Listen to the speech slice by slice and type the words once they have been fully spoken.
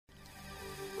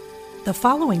The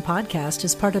following podcast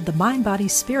is part of the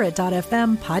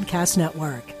MindBodySpirit.fm podcast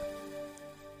network.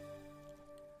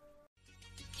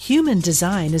 Human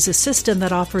design is a system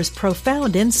that offers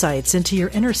profound insights into your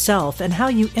inner self and how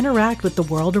you interact with the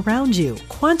world around you.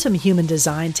 Quantum human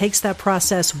design takes that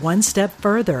process one step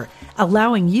further,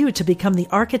 allowing you to become the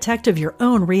architect of your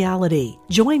own reality.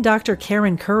 Join Dr.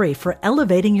 Karen Curry for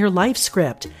Elevating Your Life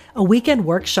Script, a weekend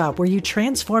workshop where you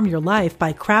transform your life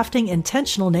by crafting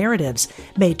intentional narratives,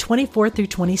 May 24th through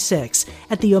 26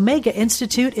 at the Omega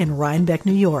Institute in Rhinebeck,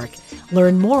 New York.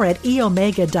 Learn more at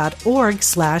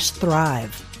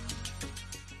eomega.org/thrive.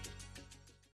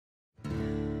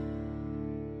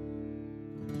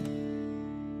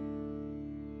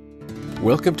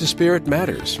 Welcome to Spirit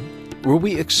Matters, where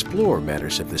we explore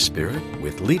matters of the spirit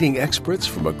with leading experts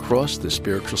from across the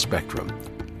spiritual spectrum,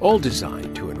 all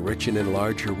designed to enrich and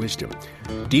enlarge your wisdom,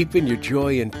 deepen your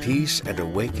joy and peace, and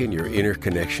awaken your inner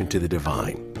connection to the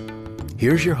divine.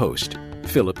 Here's your host,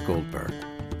 Philip Goldberg.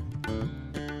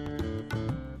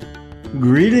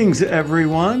 Greetings,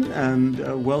 everyone,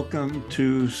 and welcome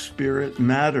to Spirit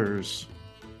Matters,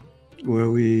 where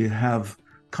we have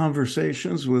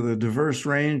conversations with a diverse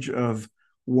range of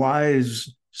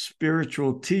wise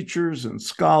spiritual teachers and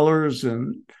scholars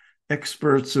and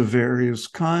experts of various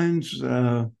kinds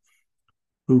who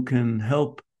can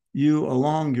help you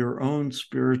along your own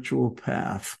spiritual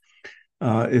path.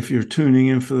 If you're tuning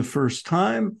in for the first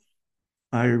time,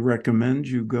 I recommend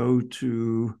you go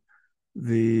to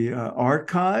the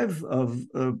archive of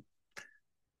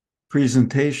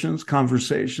presentations,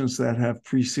 conversations that have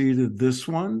preceded this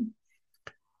one.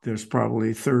 There's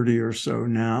probably 30 or so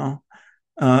now.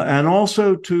 And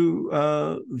also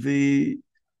to the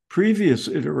previous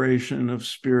iteration of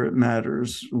Spirit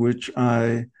Matters, which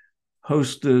I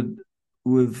hosted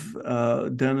with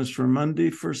Dennis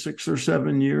Ramundi for 6 or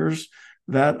 7 years.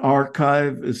 That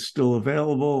archive is still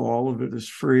available. All of it is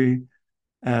free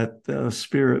at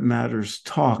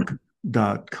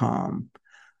spiritmatterstalk.com.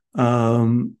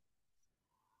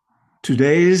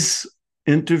 Today's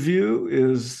interview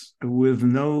is with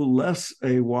no less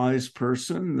a wise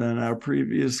person than our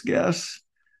previous guest.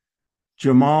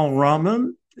 Jamal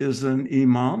Rahman is an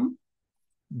imam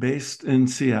based in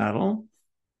Seattle,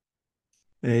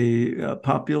 a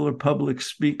popular public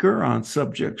speaker on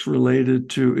subjects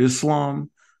related to Islam,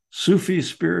 Sufi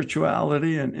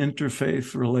spirituality, and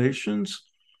interfaith relations.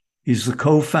 He's the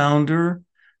co-founder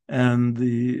and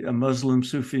the Muslim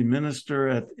Sufi minister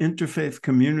at Interfaith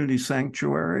Community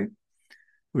Sanctuary,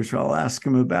 which I'll ask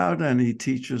him about, and he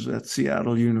teaches at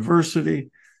Seattle University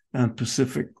and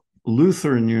Pacific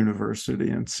Lutheran University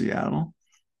in Seattle.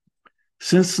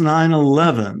 Since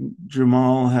 9/11,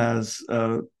 Jamal has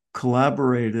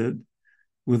collaborated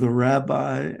with a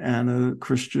rabbi and a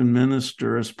Christian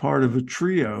minister as part of a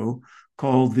trio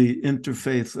called the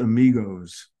Interfaith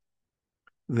Amigos.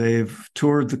 They've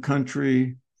toured the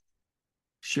country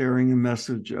sharing a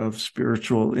message of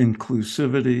spiritual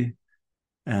inclusivity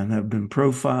and have been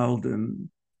profiled in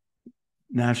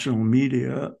national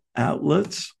media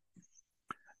outlets.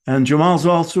 And Jamal's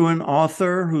also an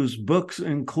author whose books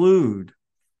include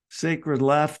Sacred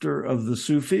Laughter of the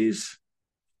Sufis,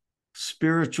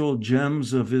 Spiritual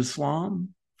Gems of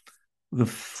Islam, The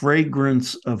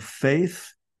Fragrance of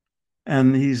Faith,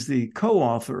 and he's the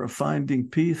co-author of Finding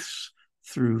Peace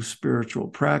Through Spiritual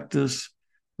Practice,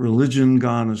 Religion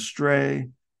Gone Astray,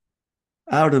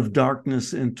 Out of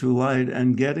Darkness into Light,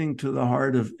 and Getting to the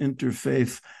Heart of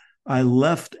Interfaith. I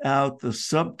left out the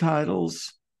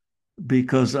subtitles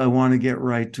because I want to get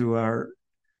right to our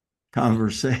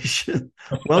conversation.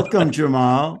 Welcome,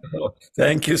 Jamal.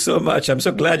 Thank you so much. I'm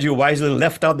so glad you wisely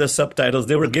left out the subtitles.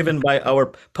 They were given by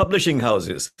our publishing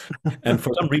houses. And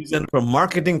for some reason, for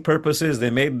marketing purposes,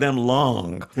 they made them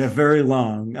long. They're very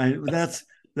long.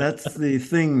 That's the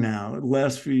thing now. The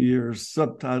last few years,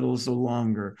 subtitles are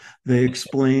longer. They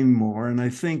explain more. And I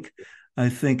think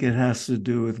it has to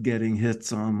do with getting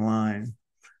hits online,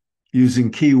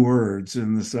 using keywords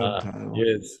in the subtitle.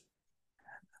 Yes.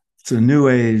 It's a new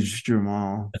age,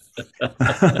 Jamal.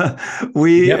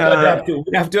 We have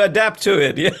to adapt to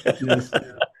it. Yeah. Yes.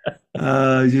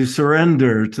 You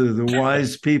surrender to the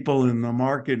wise people in the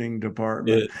marketing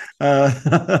department. Yes.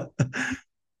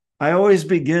 I always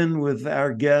begin with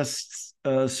our guests'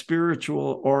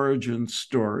 spiritual origin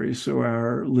story, so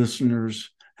our listeners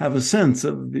have a sense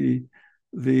of the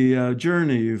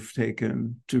journey you've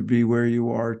taken to be where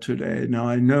you are today. Now,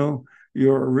 I know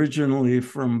you're originally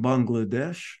from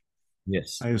Bangladesh.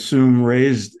 Yes. I assume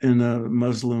raised in a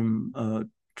Muslim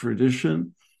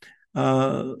tradition.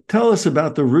 Tell us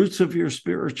about the roots of your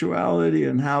spirituality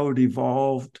and how it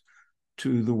evolved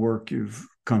to the work you've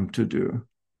come to do.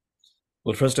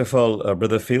 Well, first of all,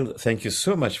 Brother Phil, thank you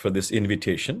so much for this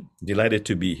invitation. Delighted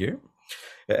to be here.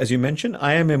 As you mentioned,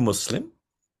 I am a Muslim,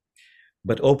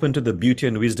 but open to the beauty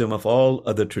and wisdom of all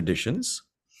other traditions.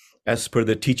 As per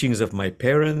the teachings of my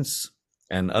parents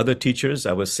and other teachers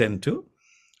I was sent to,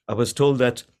 I was told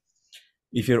that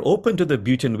if you're open to the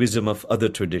beauty and wisdom of other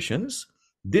traditions,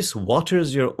 this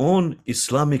waters your own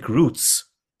Islamic roots,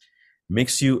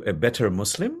 makes you a better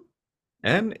Muslim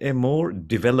and a more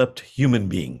developed human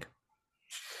being.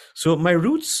 So my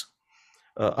roots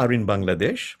are in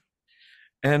Bangladesh,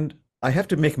 and I have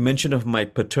to make mention of my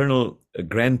paternal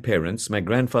grandparents. My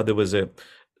grandfather was a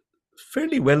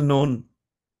fairly well-known,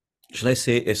 shall I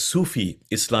say, a Sufi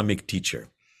Islamic teacher,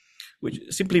 which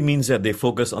simply means that they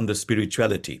focus on the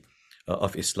spirituality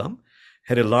of Islam,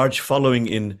 had a large following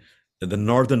in the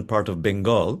northern part of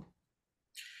Bengal.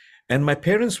 And my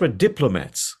parents were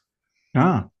diplomats.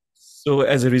 Ah, So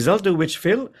as a result of which,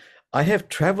 Phil, I have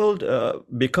traveled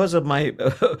because of my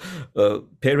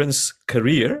parents'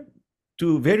 career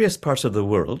to various parts of the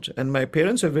world. And my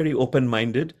parents were very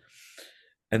open-minded,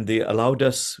 and they allowed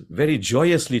us very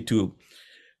joyously to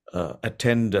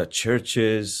attend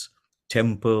churches,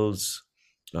 temples,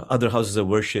 other houses of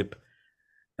worship,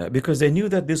 because they knew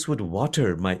that this would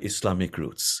water my Islamic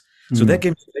roots. So that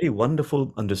gave me a very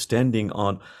wonderful understanding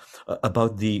on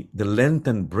about the length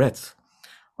and breadth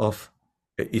of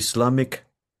Islamic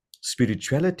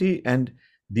spirituality and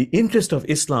the interest of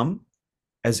Islam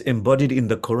as embodied in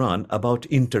the Quran about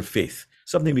interfaith,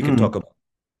 something we can talk about.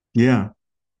 Yeah.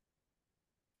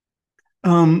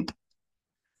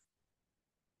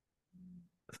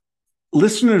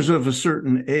 Listeners of a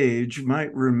certain age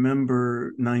might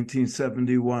remember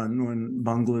 1971 when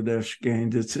Bangladesh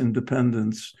gained its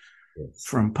independence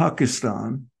from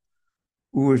Pakistan,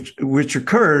 which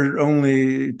occurred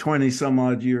only 20 some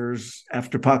odd years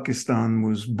after Pakistan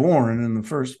was born in the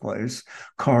first place,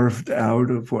 carved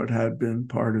out of what had been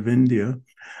part of India.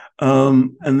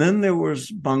 And then there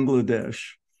was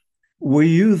Bangladesh. Were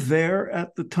you there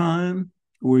at the time?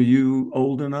 Were you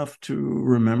old enough to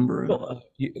remember it?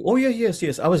 Oh, yeah,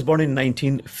 yes. I was born in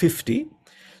 1950.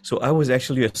 So I was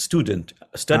actually a student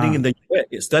studying in the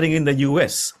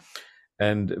US,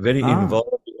 and very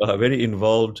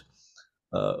involved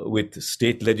with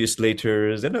state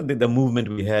legislators and the movement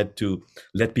we had to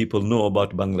let people know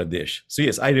about Bangladesh. So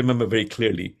yes, I remember very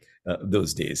clearly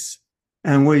those days.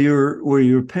 And were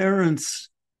your parents?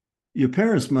 Your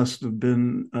parents must have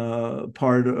been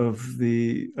part of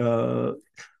the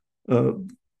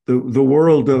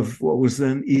world of what was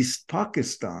then East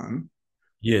Pakistan.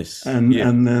 Yes. And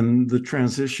then the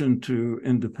transition to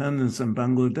independence in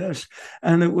Bangladesh.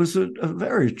 And it was a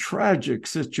very tragic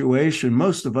situation.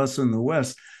 Most of us in the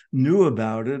West knew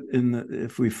about it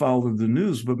if we followed the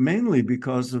news, but mainly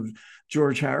because of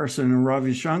George Harrison and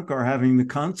Ravi Shankar having the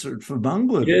concert for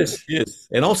Bangladesh. Yes.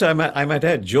 And also, I might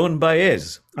add, Joan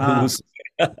Baez, who's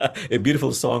a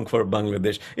beautiful song for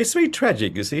Bangladesh. It's very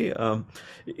tragic, you see.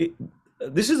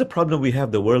 This is a problem we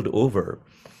have the world over.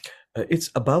 It's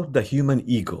about the human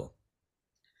ego,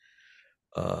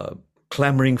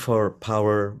 clamoring for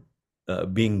power,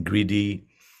 being greedy.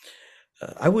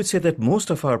 I would say that most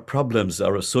of our problems,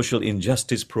 our social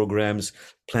injustice programs,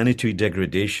 planetary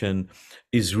degradation,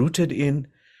 is rooted in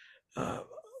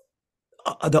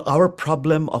our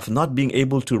problem of not being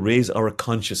able to raise our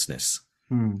consciousness.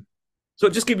 So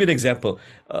just give you an example.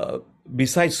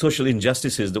 Besides social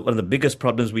injustices, one of the biggest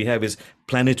problems we have is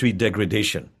planetary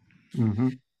degradation.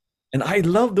 And I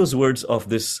love those words of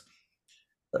this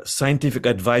scientific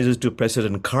advisor to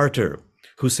President Carter,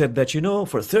 who said that,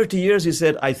 for 30 years, he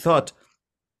said, I thought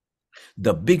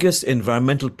the biggest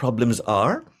environmental problems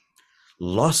are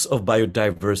loss of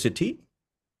biodiversity,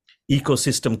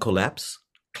 ecosystem collapse,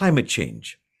 climate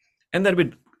change. And that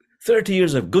with 30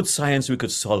 years of good science, we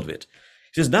could solve it.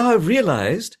 He says, now I've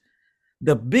realized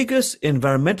the biggest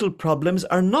environmental problems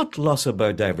are not loss of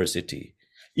biodiversity,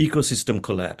 ecosystem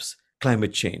collapse,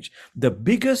 climate change. The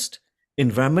biggest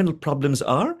environmental problems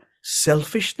are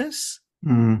selfishness,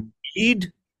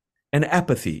 greed, and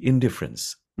apathy,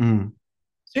 indifference. Same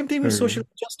thing with social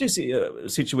justice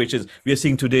situations. We are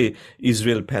seeing today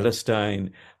Israel,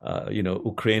 Palestine,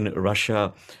 Ukraine,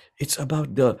 Russia. It's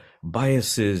about the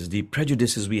biases, the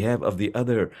prejudices we have of the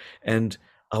other, and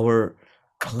our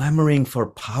clamoring for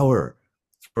power,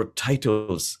 for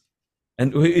titles.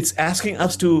 And it's asking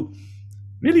us to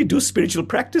really do spiritual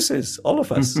practices, all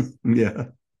of us. Yeah.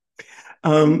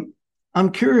 I'm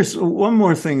curious, one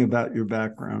more thing about your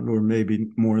background, or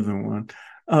maybe more than one.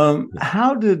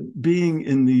 How did being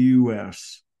in the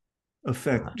U.S.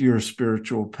 affect your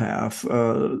spiritual path?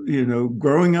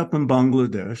 Growing up in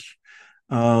Bangladesh,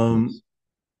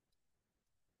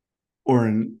 or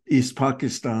in East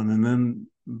Pakistan and then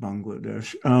Bangladesh,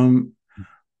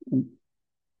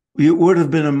 it would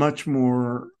have been a much more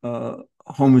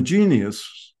homogeneous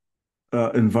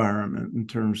environment in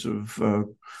terms of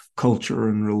culture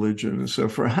and religion and so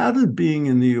forth. How did being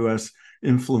in the U.S.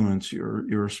 influence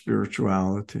your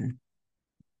spirituality,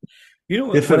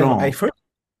 if at all? I first,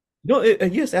 no,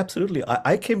 yes, absolutely.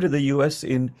 I came to the U.S.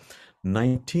 in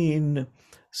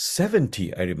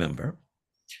 1970, I remember,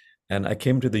 and I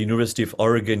came to the University of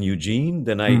Oregon, Eugene.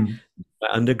 Then my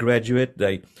undergraduate,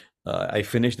 I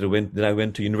finished. Then I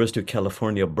went to University of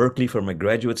California, Berkeley for my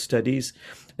graduate studies.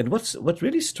 And what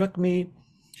really struck me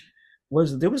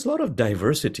was there was a lot of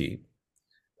diversity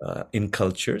in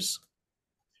cultures,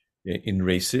 in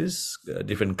races,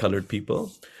 different colored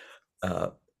people,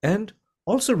 and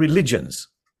also religions.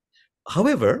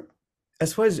 However,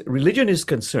 as far as religion is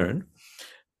concerned,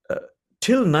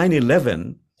 till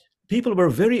 9/11, people were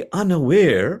very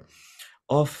unaware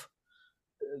of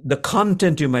the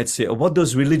content, you might say, of what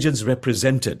those religions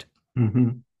represented. Mm-hmm.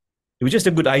 It was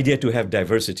just a good idea to have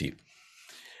diversity.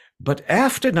 But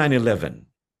after 9/11,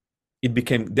 it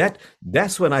became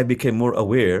that's when I became more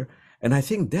aware. And I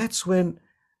think that's when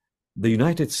the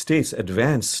United States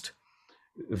advanced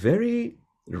very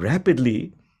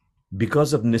rapidly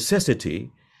because of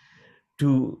necessity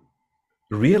to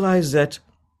realize that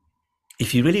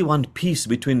if you really want peace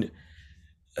between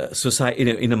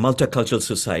society in a multicultural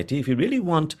society, if you really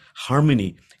want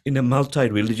harmony in a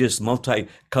multi-religious,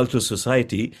 multicultural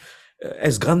society,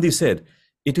 as Gandhi said,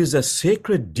 it is a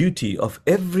sacred duty of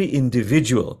every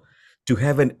individual to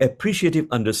have an appreciative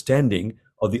understanding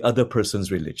of the other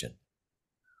person's religion.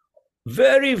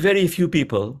 Very, very few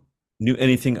people knew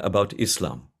anything about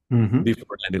Islam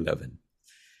before 9/11.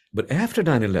 But after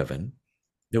 9/11,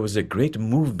 there was a great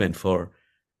movement for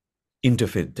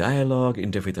interfaith dialogue,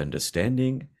 interfaith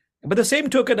understanding. But the same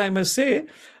token, I must say,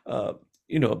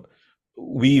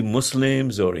 we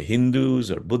Muslims or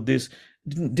Hindus or Buddhists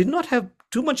did not have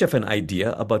too much of an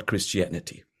idea about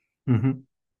Christianity,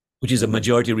 which is a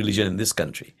majority religion in this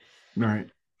country.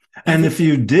 Right. And if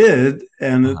you did,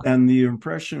 and the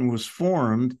impression was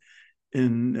formed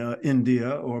in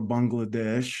India or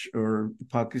Bangladesh or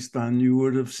Pakistan, you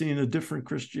would have seen a different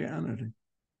Christianity.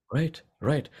 Right.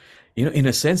 In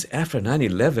a sense, after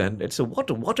 9/11, it's a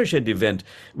watershed event.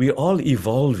 We're all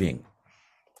evolving.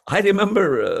 I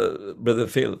remember, Brother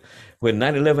Phil, when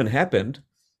 9/11 happened,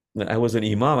 I was an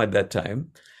imam at that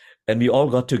time, and we all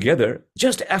got together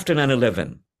just after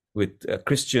 9/11 with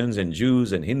Christians and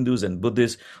Jews and Hindus and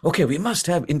Buddhists. Okay, we must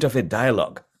have interfaith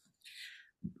dialogue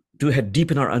to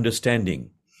deepen our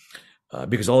understanding.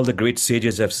 Because all the great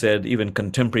sages have said, even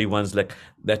contemporary ones, like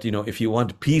that, if you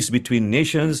want peace between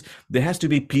nations, there has to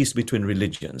be peace between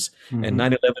religions. And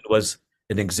 9/11 was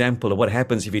an example of what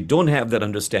happens if you don't have that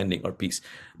understanding or peace.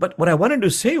 But what I wanted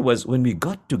to say was, when we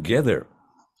got together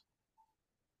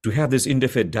to have this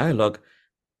interfaith dialogue,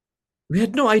 we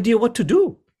had no idea what to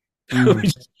do.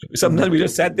 Sometimes we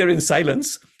just sat there in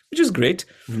silence, which is great.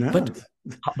 Yeah.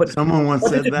 But someone once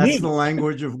said that's the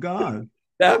language of God.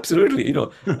 Absolutely.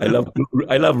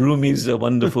 I love Rumi's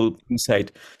wonderful insight.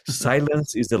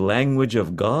 Silence is the language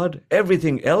of God.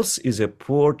 Everything else is a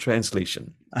poor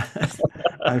translation.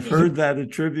 I've heard that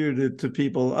attributed to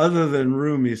people other than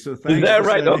Rumi. So thanks. Is that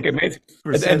right? Okay, mate.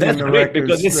 And that's great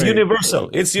because it's universal.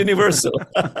 It's universal.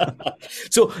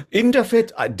 So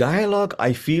interfaith dialogue,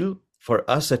 I feel, for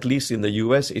us, at least in the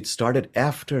US, it started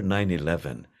after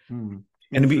 9/11.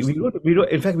 And we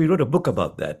wrote a book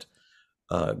about that.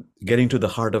 Getting to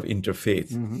the heart of interfaith.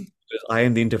 I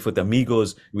and the Interfaith Amigos,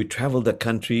 we traveled the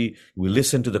country, we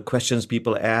listened to the questions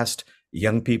people asked,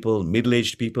 young people,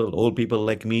 middle-aged people, old people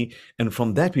like me. And from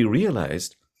that, we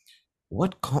realized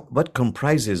what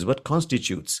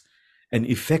constitutes an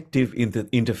effective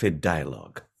interfaith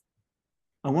dialogue.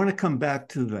 I want to come back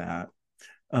to that.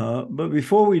 But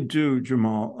before we do,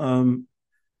 Jamal,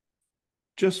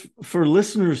 just for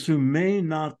listeners who may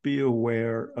not be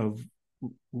aware of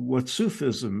what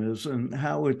Sufism is and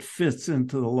how it fits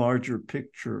into the larger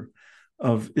picture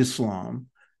of Islam.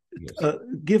 Yes.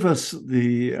 Give us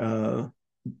the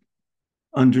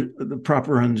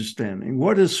proper understanding.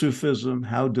 What is Sufism?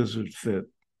 How does it fit?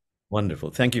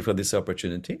 Wonderful. Thank you for this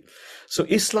opportunity. So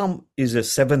Islam is a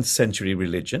 7th century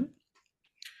religion,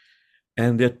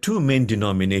 and there are two main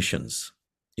denominations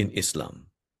in Islam.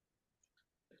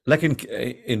 Like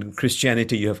in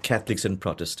Christianity, you have Catholics and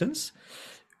Protestants.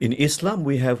 In Islam,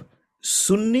 we have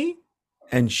Sunni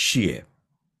and Shia.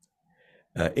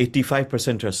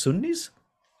 85% are Sunnis,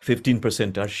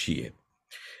 15% are Shia.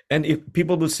 And if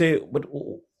people will say, but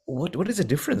what is the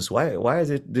difference? Why is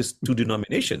it these two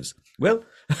denominations? Well,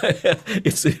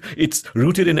 it's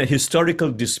rooted in a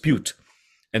historical dispute,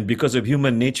 and because of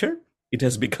human nature, it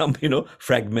has become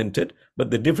fragmented.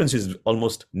 But the difference is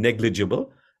almost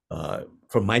negligible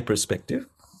from my perspective.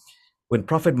 When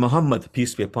Prophet Muhammad,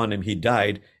 peace be upon him, he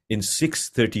died in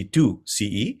 632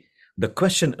 CE, the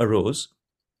question arose: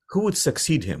 who would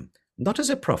succeed him? Not as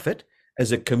a prophet,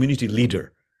 as a community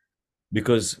leader,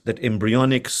 because that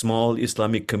embryonic small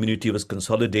Islamic community was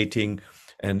consolidating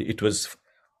and it was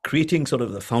creating sort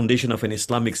of the foundation of an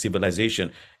Islamic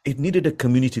civilization. It needed a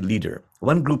community leader.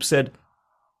 One group said,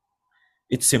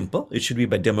 it's simple, it should be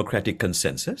by democratic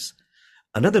consensus.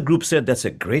 Another group said, that's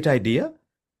a great idea,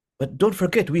 but don't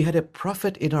forget, we had a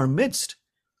prophet in our midst.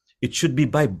 It should be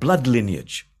by blood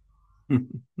lineage.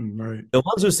 Right. The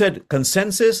ones who said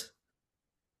consensus,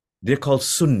 they're called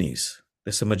Sunnis.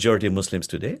 There's a majority of Muslims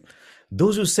today.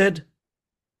 Those who said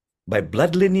by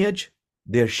blood lineage,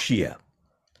 they're Shia.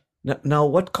 Now,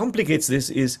 what complicates this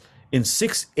is in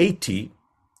 680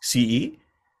 CE,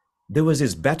 there was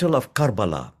this battle of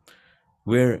Karbala,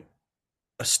 where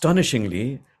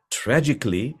astonishingly,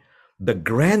 tragically, the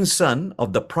grandson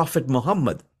of the Prophet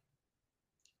Muhammad,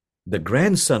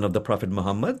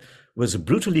 was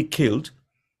brutally killed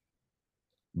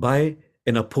by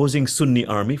an opposing Sunni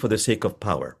army for the sake of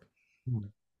power.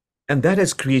 And that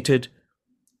has created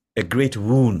a great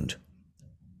wound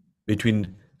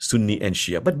between Sunni and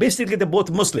Shia. But basically, they're both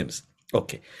Muslims.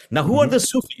 Okay. Now, who are the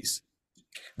Sufis?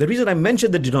 The reason I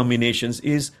mentioned the denominations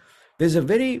is there's a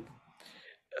very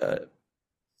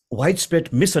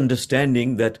widespread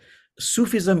misunderstanding that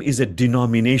Sufism is a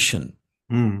denomination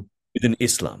within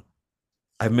Islam.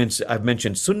 I've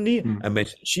mentioned Sunni, I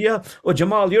mentioned Shia. Oh,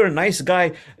 Jamal, you're a nice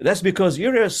guy. That's because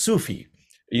you're a Sufi.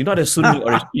 You're not a Sunni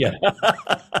or a Shia.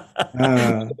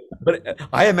 But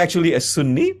I am actually a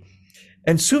Sunni.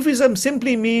 And Sufism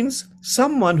simply means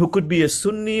someone who could be a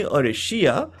Sunni or a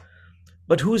Shia,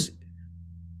 but who's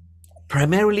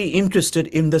primarily interested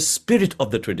in the spirit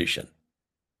of the tradition.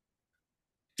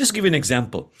 Just give you an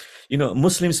example.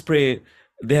 Muslims pray,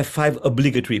 they have 5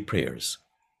 obligatory prayers.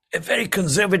 A very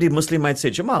conservative Muslim might say,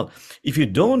 Jamal, if you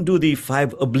don't do the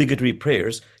 5 obligatory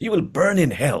prayers, you will burn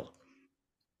in hell.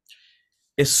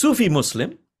 A Sufi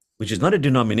Muslim, which is not a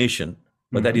denomination,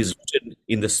 but that is rooted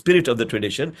in the spirit of the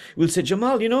tradition, will say,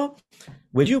 Jamal,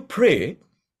 when you pray,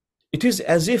 it is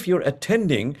as if you're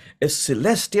attending a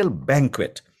celestial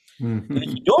banquet. And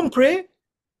if you don't pray,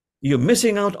 you're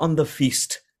missing out on the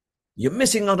feast. You're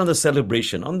missing out on the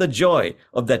celebration, on the joy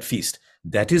of that feast.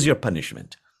 That is your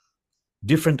punishment.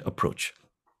 Different approach.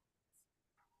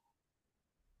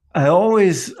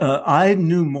 I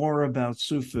knew more about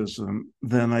Sufism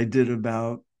than I did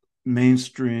about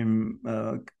mainstream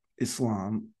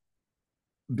Islam,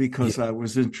 because I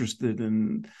was interested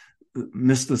in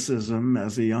mysticism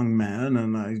as a young man,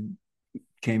 and I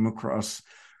came across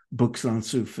books on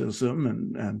Sufism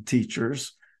and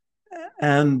teachers.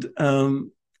 And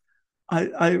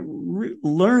I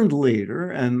learned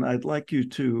later, and I'd like you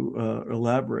to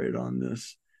elaborate on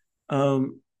this,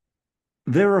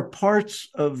 there are parts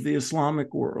of the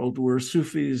Islamic world where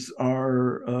Sufis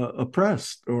are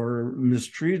oppressed or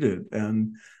mistreated.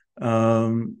 And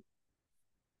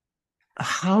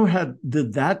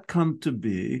did that come to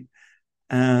be?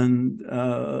 And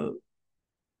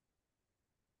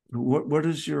what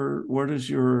is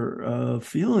your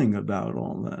feeling about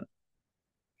all that?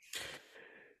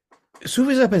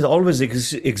 Sufism has always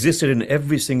existed in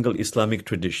every single Islamic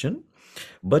tradition,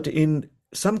 but in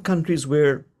some countries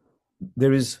where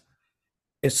there is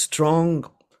a strong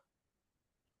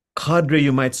cadre,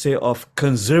 you might say, of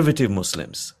conservative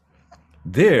Muslims,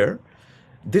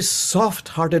 this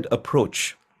soft-hearted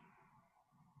approach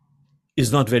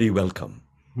is not very welcome.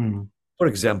 For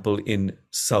example, in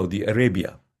Saudi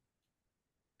Arabia,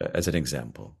 as an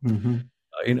example.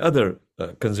 In other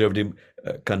conservative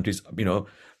countries,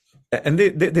 and they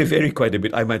vary quite a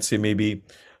bit. I might say maybe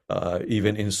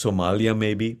even in Somalia,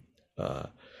 maybe.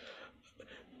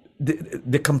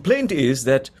 The complaint is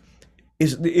that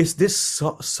is this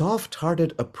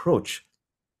soft-hearted approach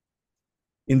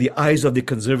in the eyes of the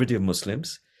conservative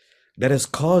Muslims that has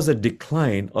caused a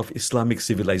decline of Islamic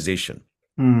civilization.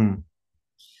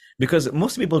 Because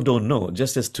most people don't know,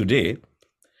 just as today,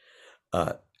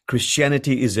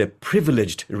 Christianity is a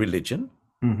privileged religion.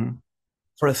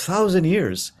 For 1,000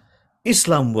 years,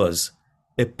 Islam was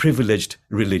a privileged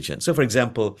religion. So, for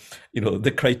example,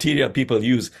 the criteria people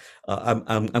use,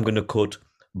 I'm going to quote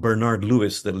Bernard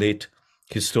Lewis, the late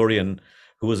historian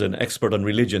who was an expert on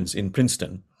religions in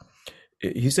Princeton.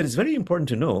 He said it's very important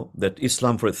to know that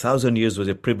Islam for 1,000 years was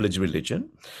a privileged religion.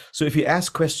 So if you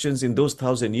ask questions in those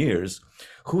 1,000 years,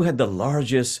 who had the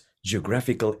largest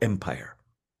geographical empire?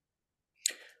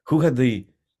 Who had the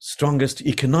strongest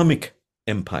economic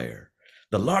empire?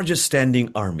 The largest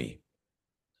standing army?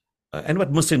 And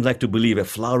what Muslims like to believe, a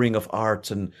flowering of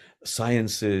arts and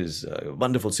sciences,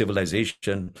 wonderful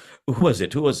civilization. Who was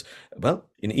it? Who was, well,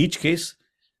 in each case,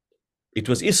 it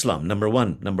was Islam, number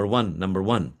one, number one, number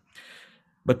one.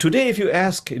 But today, if you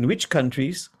ask in which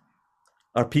countries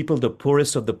are people the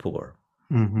poorest of the poor,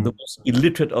 the most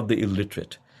illiterate of the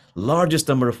illiterate, largest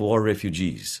number of war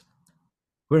refugees,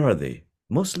 where are they?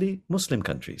 Mostly Muslim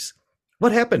countries.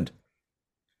 What happened?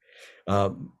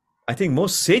 I think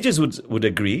most sages would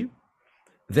agree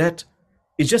that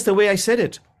it's just the way I said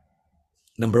it.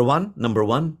 Number one, number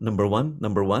one, number one,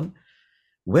 number one.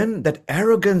 When that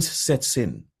arrogance sets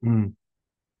in,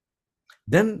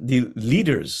 then the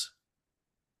leaders,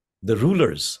 the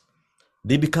rulers,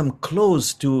 they become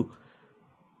close to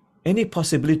any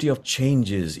possibility of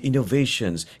changes,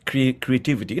 innovations,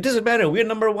 creativity. It doesn't matter. We're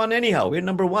number one anyhow. We're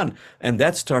number one. And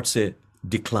that starts a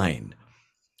decline.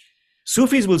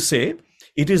 Sufis will say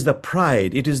it is the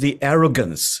pride, it is the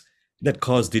arrogance that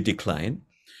caused the decline.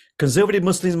 Conservative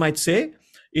Muslims might say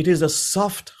it is a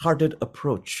soft-hearted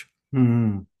approach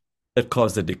that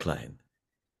caused the decline.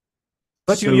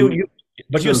 But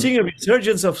you're seeing a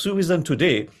resurgence of Sufism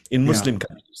today in Muslim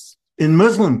countries. In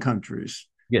Muslim countries.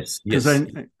 Yes.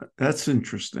 That's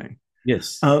interesting.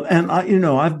 Yes. And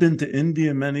I've been to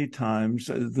India many times.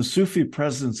 The Sufi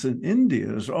presence in India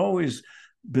has always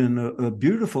been a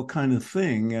beautiful kind of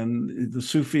thing. And the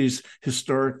Sufis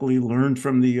historically learned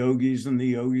from the yogis, and the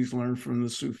yogis learned from the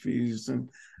Sufis. And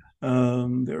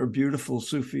there are beautiful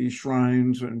Sufi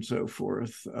shrines and so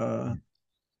forth.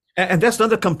 And that's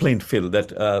another complaint, Phil,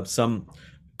 that some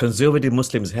conservative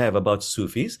Muslims have about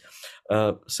Sufis.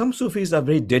 Some Sufis are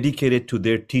very dedicated to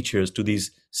their teachers, to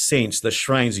these saints, the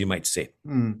shrines, you might say.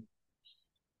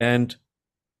 And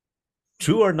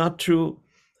true or not true,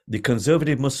 the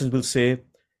conservative Muslims will say,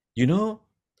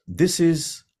 this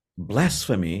is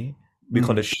blasphemy. We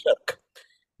call it shirk,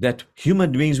 that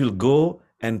human beings will go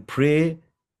and pray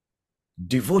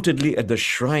devotedly at the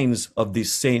shrines of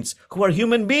these saints who are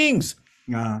human beings.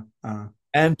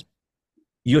 And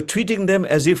you're treating them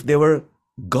as if they were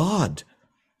God.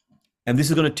 And this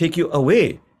is going to take you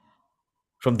away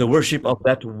from the worship of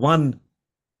that one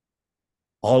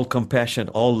all-compassionate,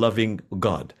 all-loving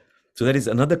God. So that is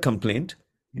another complaint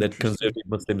that conservative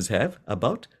Muslims have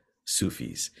about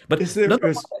Sufis. But is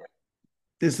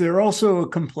there also a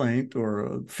complaint or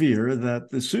a fear that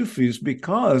the Sufis,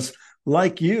 because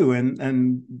like you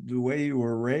and the way you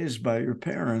were raised by your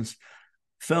parents,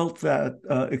 felt that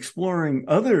exploring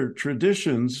other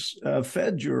traditions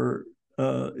fed your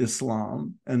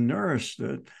Islam and nourished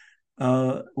it,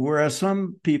 whereas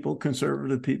some people,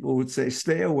 conservative people, would say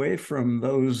stay away from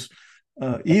those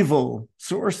evil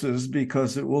sources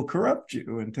because it will corrupt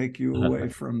you and take you away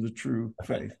from the true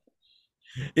faith?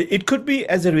 It could be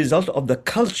as a result of the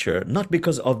culture, not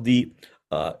because of the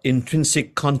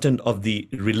intrinsic content of the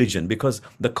religion, because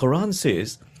the Quran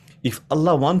says, if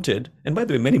Allah wanted, and by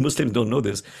the way, many Muslims don't know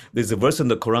this, there's a verse in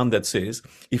the Quran that says,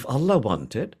 if Allah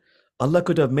wanted, Allah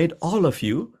could have made all of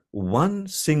you one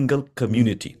single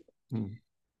community.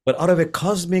 But out of a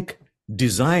cosmic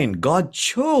design, God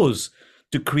chose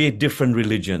to create different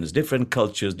religions, different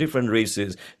cultures, different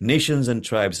races, nations and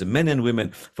tribes, men and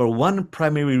women, for one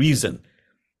primary reason.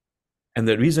 And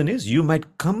the reason is you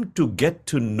might come to get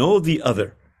to know the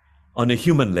other on a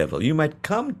human level. You might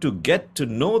come to get to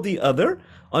know the other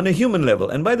on a human level.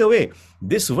 And by the way,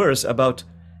 this verse about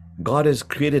God has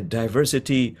created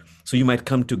diversity so you might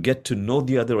come to get to know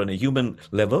the other on a human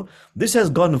level, this has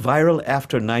gone viral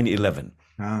after 9/11.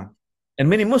 And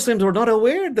many Muslims were not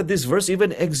aware that this verse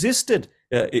even existed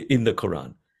in the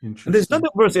Quran. And there's another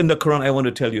verse in the Quran I want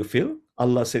to tell you, Phil.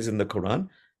 Allah says in the Quran,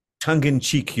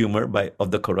 tongue-in-cheek humor of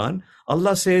the Quran,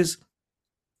 Allah says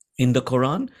in the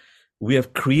Quran, we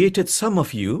have created some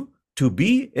of you to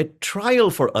be a trial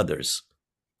for others.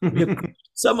 We have created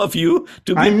some of you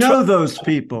to be I know those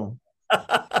people.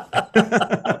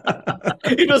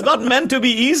 It was not meant to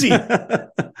be easy,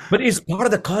 but it's part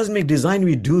of the cosmic design.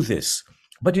 We do this.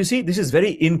 But you see, this is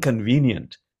very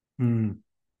inconvenient.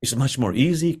 It's much more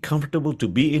easy, comfortable to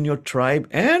be in your tribe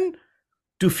and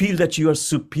to feel that you are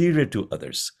superior to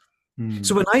others.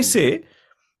 So when I say,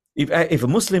 if a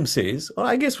Muslim says, or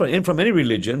I guess from any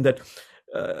religion, that,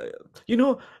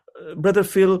 Brother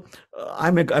Phil,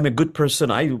 I'm a good person.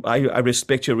 I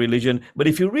respect your religion. But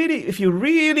if you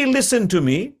really listen to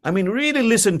me,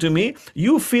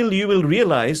 you will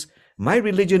realize my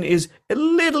religion is a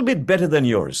little bit better than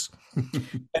yours.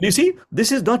 And you see,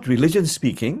 this is not religion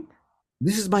speaking.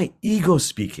 This is my ego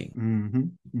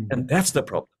speaking. And that's the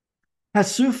problem.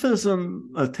 Has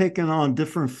Sufism taken on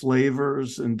different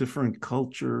flavors in different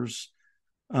cultures?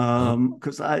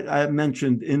 Because I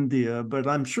mentioned India, but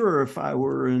I'm sure if I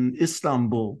were in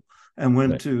Istanbul and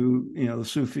went to, the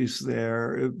Sufis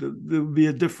there, there would be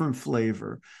a different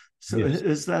flavor. So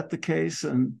is that the case?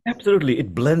 And absolutely,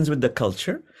 it blends with the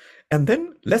culture. And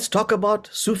then let's talk about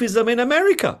Sufism in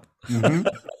America.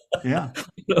 Yeah.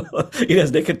 It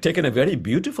has taken a very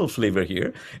beautiful flavor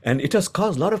here, and it has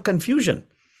caused a lot of confusion.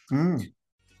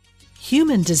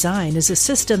 Human design is a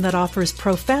system that offers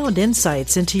profound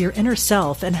insights into your inner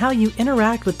self and how you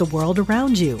interact with the world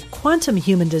around you. Quantum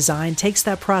human design takes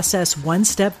that process one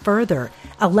step further,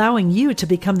 allowing you to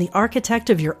become the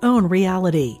architect of your own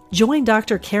reality. Join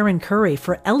Dr. Karen Curry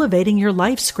for Elevating Your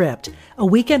Life Script, a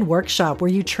weekend workshop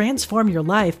where you transform your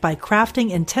life by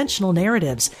crafting intentional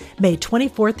narratives, May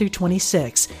 24th through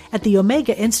 26 at the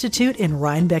Omega Institute in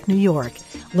Rhinebeck, New York.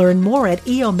 Learn more at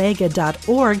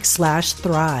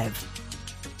eomega.org/thrive.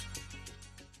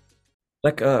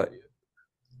 Now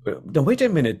wait a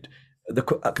minute.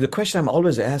 The question I'm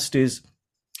always asked is,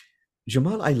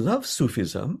 Jamal, I love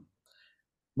Sufism,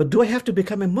 but do I have to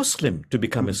become a Muslim to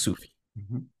become a Sufi?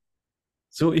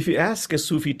 So if you ask a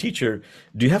Sufi teacher,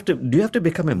 do you have to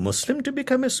become a Muslim to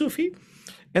become a Sufi?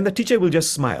 And the teacher will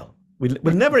just smile.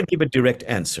 Will never give a direct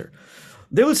answer.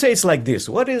 They will say it's like this.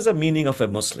 What is the meaning of a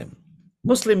Muslim?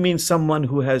 Muslim means someone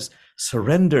who has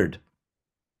surrendered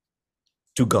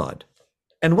to God.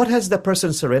 And what has the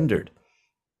person surrendered?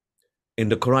 In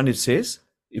the Quran it says,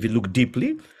 if you look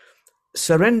deeply,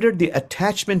 surrendered the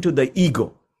attachment to the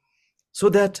ego, so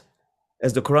that,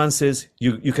 as the Quran says,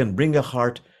 you can bring a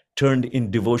heart turned in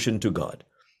devotion to God.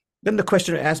 Then the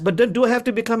questioner asks, but then do I have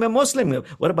to become a Muslim?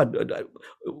 What about,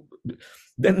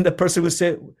 then the person will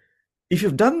say, if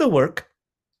you've done the work,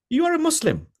 you are a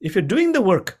Muslim. If you're doing the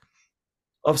work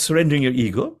of surrendering your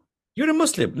ego, you're a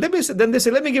Muslim. Then they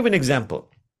say, let me give an example.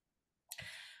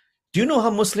 Do you know how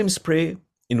Muslims pray?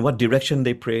 In what direction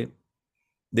they pray?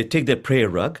 They take their prayer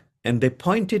rug and they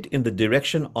point it in the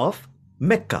direction of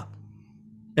Mecca.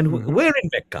 And where in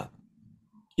Mecca?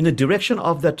 In the direction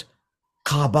of that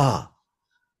Kaaba.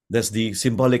 That's the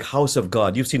symbolic house of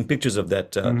God. You've seen pictures of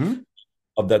that,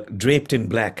 of that draped in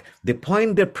black. They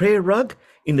point their prayer rug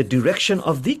in the direction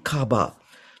of the Kaaba.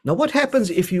 Now, what happens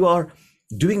if you are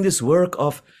doing this work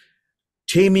of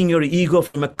taming your ego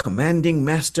from a commanding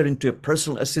master into a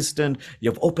personal assistant?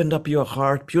 You've opened up your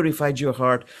heart, purified your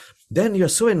heart. Then you're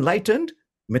so enlightened,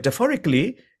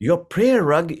 metaphorically, your prayer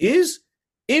rug is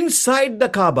inside the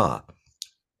Kaaba.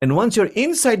 And once you're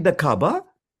inside the Kaaba,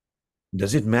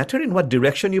 does it matter in what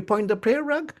direction you point the prayer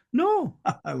rug? No.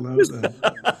 I love that.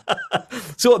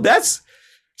 So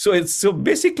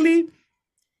basically,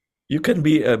 you can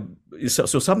be so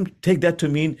some take that to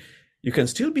mean you can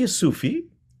still be a Sufi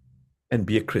and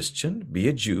be a Christian, be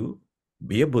a Jew,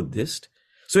 be a Buddhist.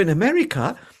 So in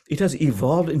America, it has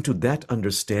evolved into that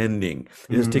understanding.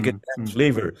 It has taken that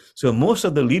flavor. So most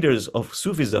of the leaders of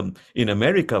Sufism in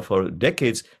America for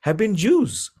decades have been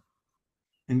Jews.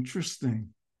 Interesting.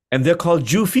 And they're called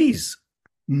Jufis.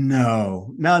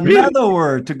 No. Now, Really? another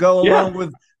word to go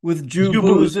along with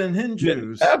Jubus and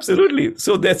Hindus. Yeah, absolutely.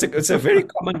 So it's a very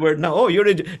common word now. Oh, you're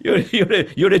a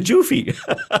Jufi.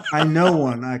 I know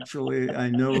one, actually. I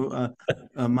know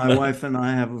my wife and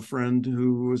I have a friend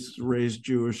who was raised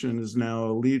Jewish and is now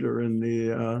a leader in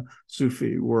the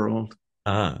Sufi world.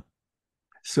 So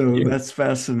that's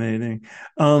fascinating.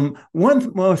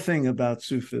 One more thing about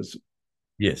Sufism.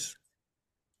 Yes.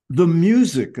 The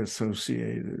music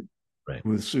associated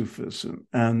with Sufism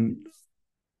and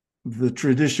the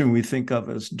tradition we think of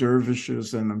as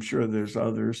dervishes, and I'm sure there's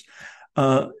others,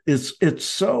 it's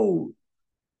so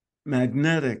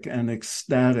magnetic and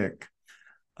ecstatic.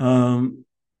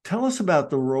 Tell us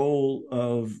about the role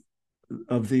of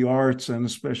the arts and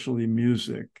especially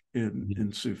music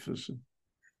in Sufism.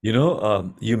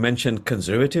 You mentioned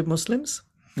conservative Muslims.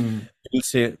 People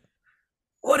say,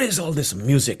 what is all this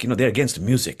music? They're against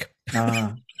music.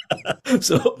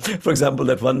 So, for example,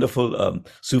 that wonderful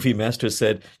Sufi master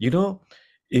said,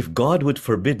 if God would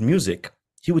forbid music,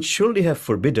 he would surely have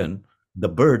forbidden the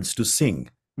birds to sing,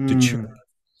 to chirp.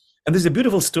 And there's a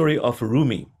beautiful story of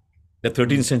Rumi, the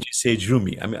 13th century sage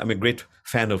Rumi. I'm a great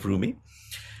fan of Rumi.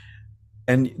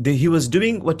 And he was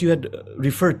doing what you had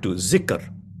referred to, zikr.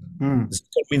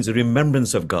 Zikr means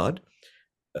remembrance of God.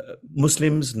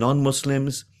 Muslims,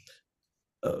 non-Muslims,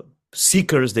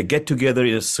 seekers, they get together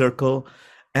in a circle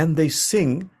and they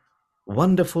sing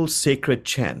wonderful sacred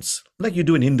chants, like you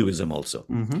do in Hinduism also.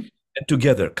 and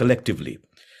together, collectively.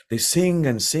 They sing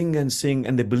and sing and sing,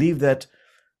 and they believe that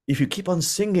if you keep on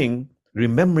singing,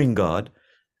 remembering God,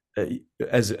 uh,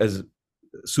 as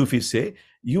Sufis say,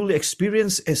 you will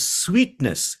experience a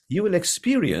sweetness. You will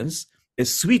experience a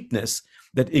sweetness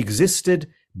that existed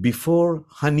before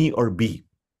honey or bee.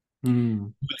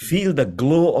 You will feel the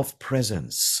glow of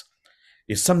presence.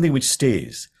 It's something which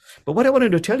stays. But what I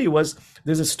wanted to tell you was,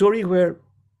 there's a story where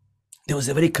there was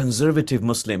a very conservative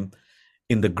Muslim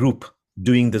in the group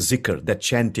doing the zikr, that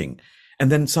chanting.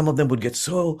 And then some of them would get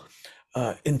so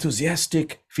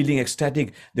enthusiastic, feeling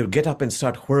ecstatic, they would get up and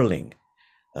start whirling.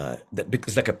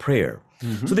 Because like a prayer.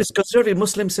 So this conservative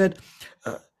Muslim said,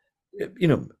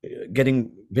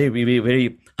 getting very, very,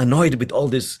 very annoyed with all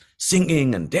this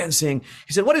singing and dancing.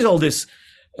 He said, what is all this?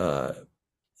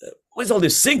 What is all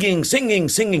this singing?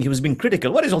 He was being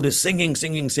critical. What is all this singing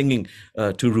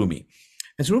to Rumi?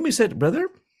 And so Rumi said, brother,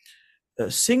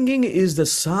 singing is the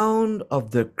sound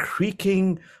of the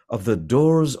creaking of the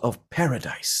doors of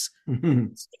paradise.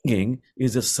 Singing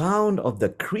is the sound of the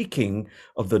creaking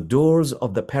of the doors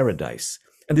of the paradise.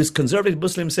 And this conservative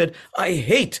Muslim said, I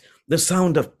hate the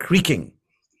sound of creaking.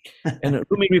 And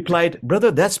Rumi replied,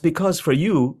 brother, that's because for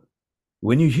you,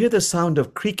 when you hear the sound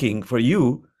of creaking, for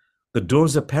you, the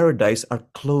doors of paradise are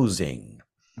closing.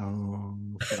 Oh,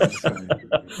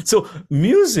 so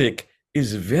music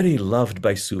is very loved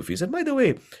by Sufis. And by the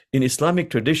way, in Islamic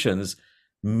traditions,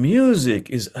 music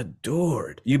is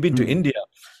adored. You've been to India,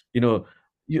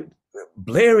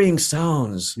 blaring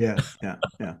sounds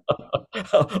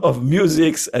of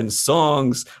musics and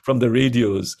songs from the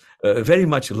radios, very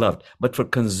much loved. But for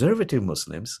conservative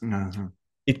Muslims,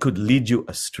 it could lead you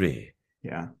astray.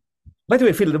 Yeah. By the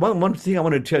way, Phil, one thing I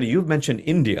wanted to tell you, you've mentioned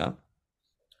India.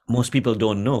 Most people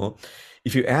don't know.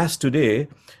 If you ask today,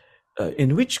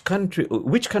 in which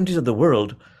countries of the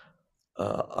world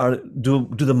do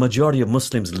the majority of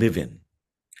Muslims live in?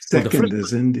 Second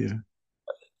is India.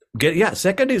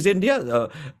 Second is India,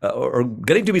 or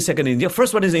getting to be second in India.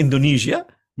 First one is Indonesia,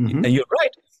 and you're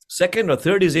right. Second or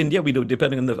third is India. We do,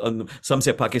 depending on some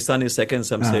say Pakistan is second,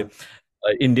 some say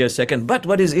India is second. But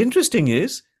what is interesting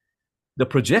is the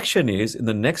projection is in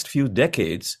the next few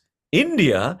decades,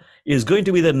 India is going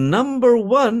to be the number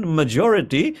one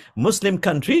majority Muslim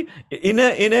country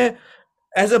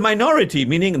as a minority,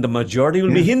 meaning the majority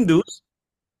will be Hindus.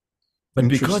 But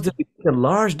because there is a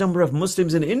large number of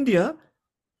Muslims in India,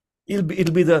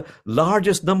 it'll be the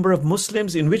largest number of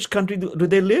Muslims. In which country do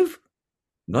they live?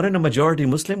 Not in a majority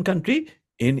Muslim country,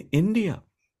 in India.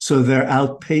 So they're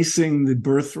outpacing the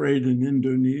birth rate in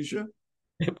Indonesia?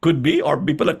 It could be, or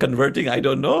people are converting. I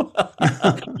don't know.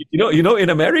 In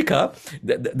America,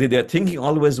 their thinking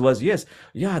always was, the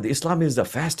Islam is the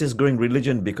fastest growing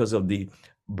religion because of the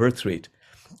birth rate.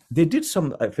 They did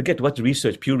some, I forget what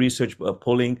research, Pew Research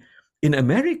polling. In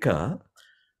America,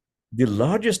 the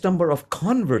largest number of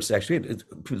converts, actually,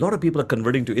 a lot of people are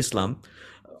converting to Islam.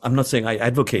 I'm not saying I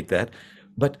advocate that,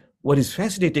 but what is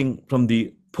fascinating from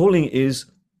the polling is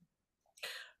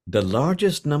the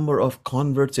largest number of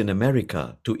converts in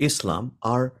America to Islam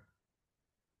are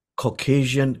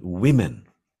Caucasian women.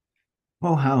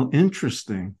 Oh, how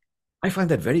interesting. I find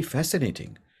that very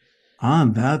fascinating.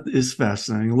 That is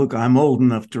fascinating. Look, I'm old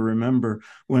enough to remember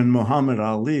when Muhammad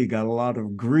Ali got a lot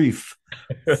of grief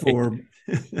for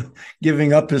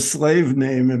giving up his slave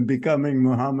name and becoming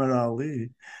Muhammad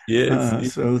Ali.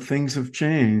 Yes. So things have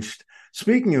changed.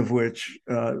 Speaking of which,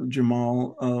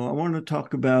 Jamal, I want to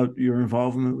talk about your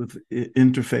involvement with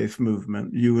interfaith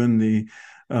movement. You and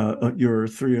your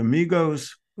three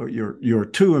amigos, or your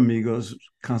two amigos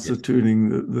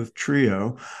constituting the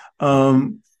trio.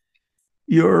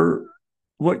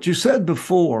 What you said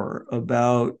before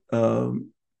about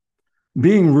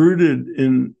being rooted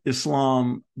in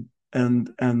Islam and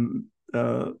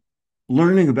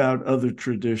learning about other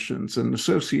traditions and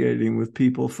associating with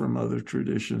people from other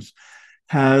traditions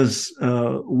has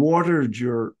watered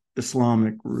your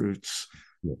Islamic roots.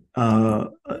 My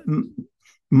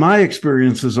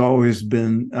experience has always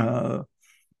been a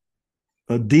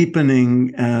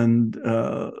deepening and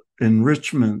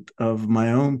enrichment of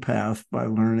my own path by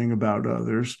learning about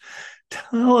others.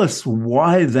 Tell us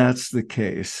why that's the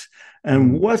case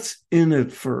and what's in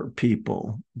it for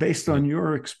people, based on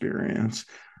your experience,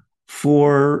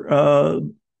 for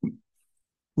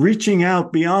reaching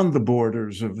out beyond the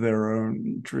borders of their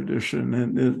own tradition.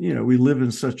 And we live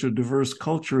in such a diverse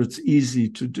culture, it's easy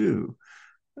to do.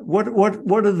 What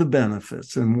are the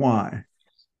benefits and why?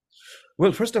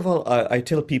 Well, first of all, I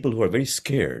tell people who are very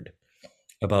scared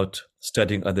about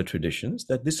studying other traditions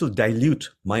that this will dilute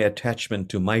my attachment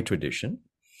to my tradition.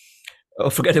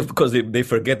 Forget it, because they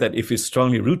forget that if it's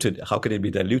strongly rooted, how can it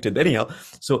be diluted? Anyhow,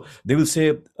 so they will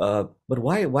say, but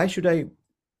why should I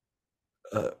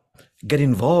get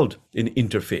involved in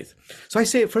interfaith? So I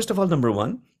say, first of all, number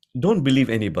one, don't believe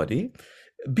anybody.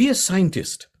 Be a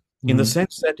scientist in the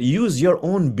sense that use your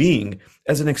own being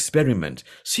as an experiment.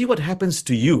 See what happens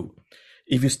to you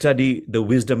if you study the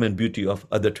wisdom and beauty of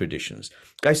other traditions.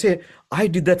 I say, I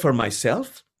did that for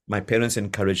myself. My parents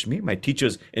encouraged me, my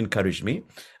teachers encouraged me,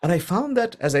 and I found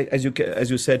that, as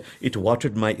you said, it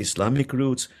watered my Islamic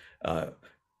roots,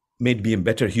 made me a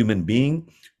better human being.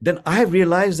 Then I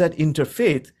realized that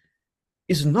interfaith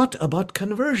is not about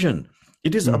conversion.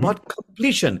 It is about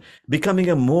completion, becoming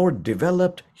a more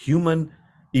developed, human,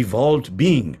 evolved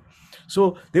being.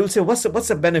 So they will say, what's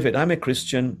the benefit? I'm a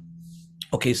Christian.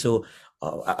 Okay, so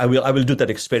I will do that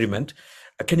experiment.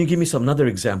 Can you give me another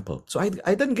example? So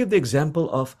I then give the example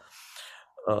of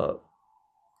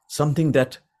something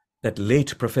that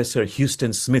late Professor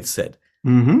Houston Smith said.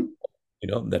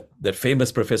 That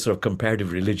famous professor of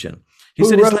comparative religion. He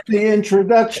said, wrote the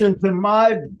introduction to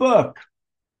my book.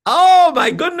 Oh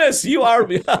my goodness, you are.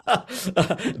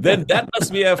 Then that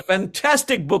must be a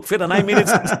fantastic book, Phil, and I mean it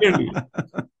sincerely,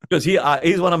 because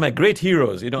he's one of my great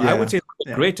heroes. I would say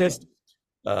the greatest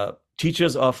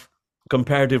teachers of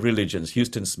comparative religions,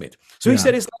 Houston Smith. So he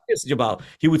said, it's like this, Jamal.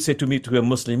 He would say to a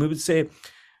Muslim, he would say,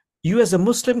 you as a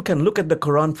Muslim can look at the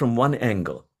Quran from one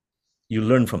angle. You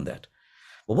learn from that.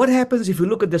 But what happens if you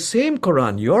look at the same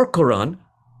Quran, your Quran,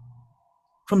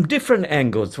 from different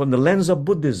angles, from the lens of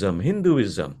Buddhism,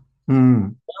 Hinduism,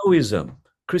 Taoism,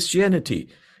 Christianity?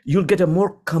 You'll get a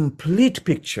more complete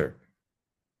picture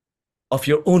of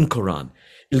your own Quran.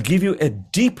 It'll give you a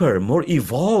deeper, more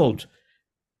evolved,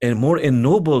 and more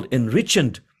ennobled,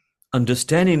 enriched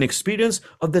understanding and experience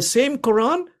of the same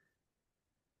Quran,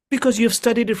 because you've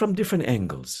studied it from different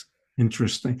angles.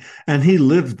 Interesting. And he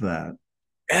lived that.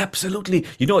 Absolutely.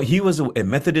 He was a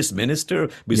Methodist minister,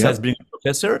 besides being a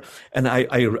professor. And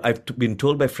I've been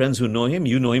told by friends who know him,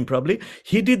 you know him probably,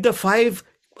 he did the 5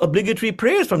 obligatory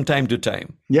prayers from time to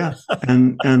time. Yeah.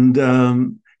 And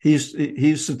he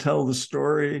used to tell the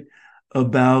story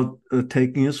about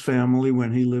taking his family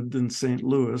when he lived in St.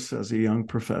 Louis as a young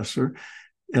professor.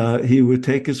 He would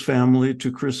take his family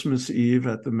to Christmas Eve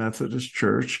at the Methodist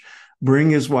Church, bring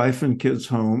his wife and kids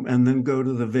home, and then go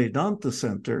to the Vedanta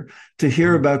Center to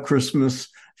hear about Christmas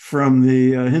from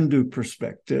the Hindu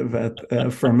perspective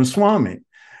from a Swami.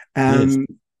 And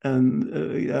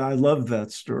I love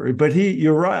that story. But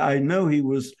you're right. I know he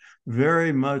was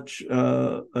very much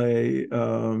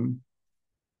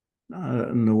I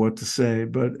don't know what to say,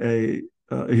 but he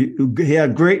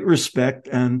had great respect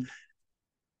and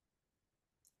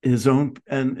in his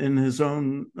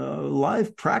own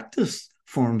life practiced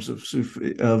forms of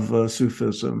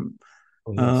Sufism.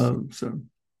 So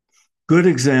good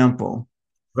example.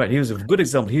 Right. He was a good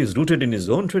example. He is rooted in his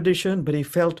own tradition, but he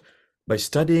felt by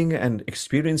studying and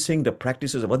experiencing the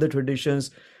practices of other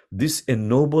traditions, this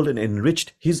ennobled and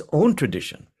enriched his own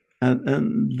tradition.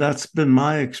 And that's been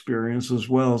my experience as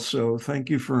well. So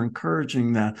thank you for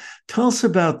encouraging that. Tell us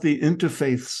about the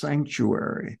Interfaith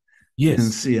Sanctuary in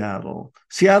Seattle.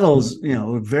 Seattle's,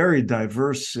 a very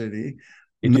diverse city.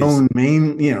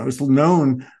 It's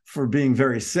known for being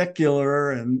very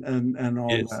secular and all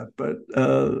that. But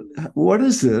what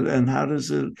is it, and how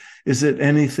is it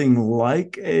anything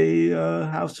like a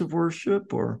house of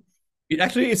worship, or?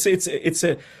 It's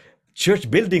a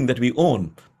church building that we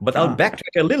own. But I'll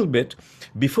backtrack a little bit.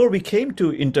 Before we came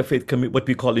to what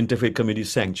we call Interfaith Community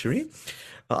Sanctuary,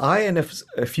 I and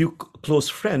a few close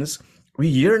friends, we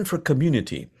yearned for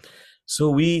community.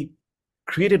 So we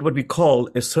created what we call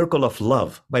a circle of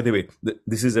love. By the way,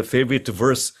 this is a favorite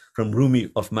verse from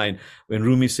Rumi of mine, when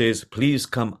Rumi says, please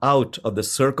come out of the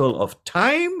circle of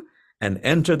time and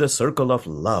enter the circle of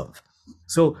love.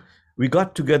 So we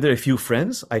got together a few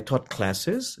friends. I taught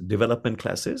classes, development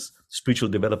classes, spiritual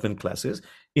development classes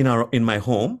in my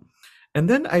home. And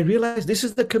then I realized this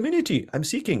is the community I'm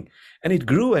seeking. And it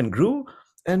grew and grew.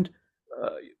 And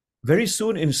very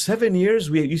soon, in 7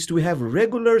 years, we used to have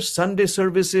regular Sunday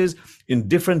services in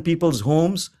different people's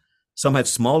homes. Some had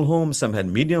small homes, some had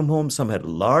medium homes, some had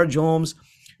large homes.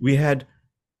 We had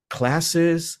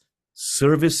classes,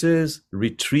 services,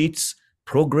 retreats,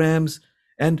 programs,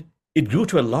 and it grew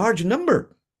to a large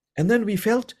number. And then we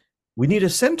felt we need a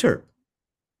center.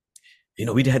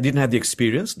 We didn't have the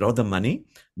experience nor the money,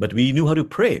 but we knew how to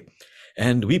pray.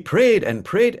 And we prayed and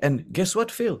prayed. And guess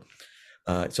what, Phil?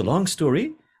 It's a long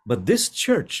story, but this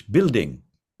church building,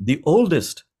 the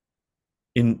oldest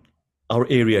in our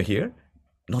area here,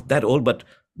 not that old, but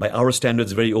by our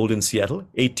standards, very old in Seattle,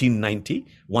 1890.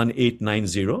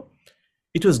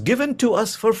 It was given to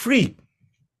us for free.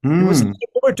 It was given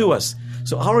over to us.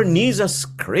 So our knees are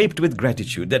scraped with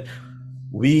gratitude that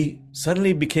we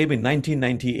suddenly became in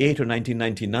 1998 or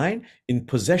 1999 in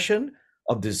possession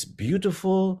of this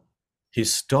beautiful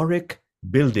historic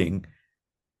building,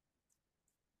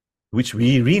 which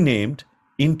we renamed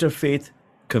Interfaith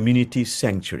Community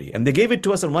Sanctuary. And they gave it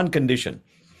to us on one condition.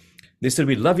 They said,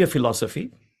 we love your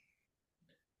philosophy,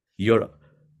 your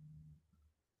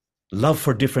love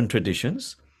for different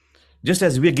traditions. Just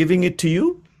as we're giving it to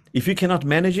you, if you cannot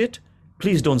manage it,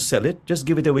 please don't sell it. Just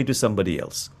give it away to somebody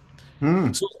else.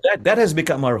 So that has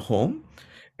become our home.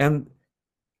 And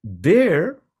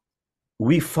there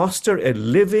we foster a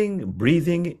living,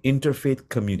 breathing interfaith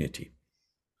community.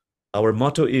 Our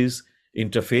motto is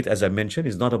interfaith, as I mentioned,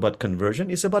 is not about conversion.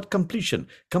 It's about completion.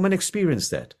 Come and experience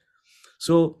that.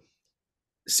 So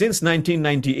since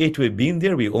 1998, we've been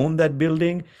there. We own that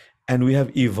building, and we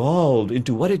have evolved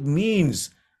into what it means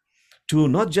to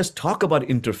not just talk about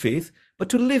interfaith, but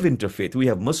to live interfaith. We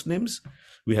have Muslims,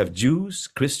 we have Jews,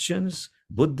 Christians,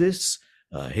 Buddhists,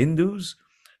 Hindus,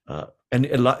 and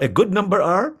a good number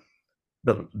are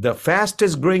the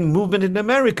fastest growing movement in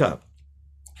America,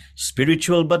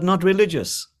 spiritual but not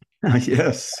religious.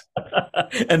 Yes.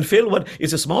 And Phil,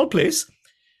 it's a small place,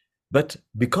 but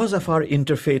because of our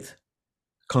interfaith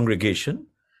congregation,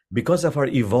 because of our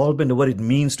evolvement of what it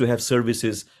means to have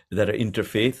services that are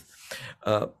interfaith,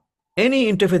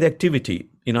 any interfaith activity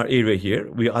in our area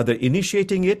here, we are either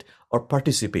initiating it or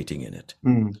participating in it.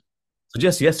 So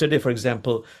just yesterday, for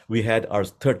example, we had our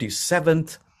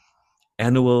 37th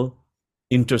annual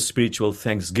interspiritual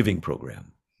Thanksgiving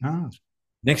program.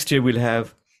 Next year, we'll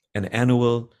have an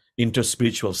annual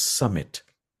interspiritual summit.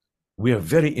 We are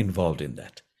very involved in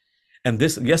that. And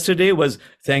yesterday was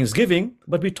Thanksgiving,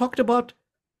 but we talked about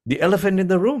the elephant in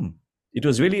the room. It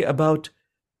was really about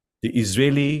the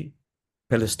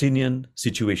Israeli-Palestinian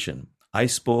situation. I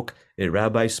spoke, a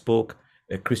rabbi spoke,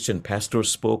 a Christian pastor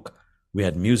spoke. We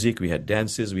had music, we had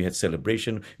dances, we had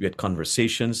celebration, we had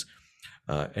conversations.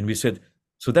 And we said,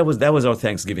 so that was our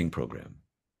Thanksgiving program.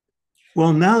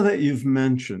 Well, now that you've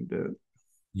mentioned it,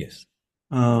 yes,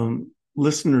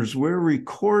 listeners, we're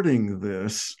recording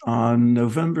this on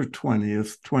November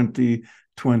 20th,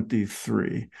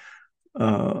 2023.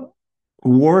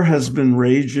 War has been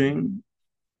raging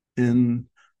in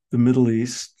the Middle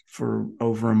East for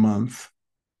over a month,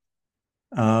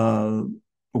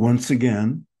 once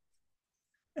again.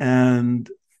 And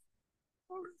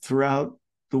throughout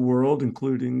the world,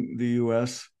 including the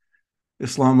US,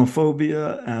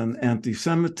 Islamophobia and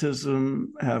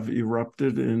anti-Semitism have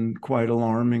erupted in quite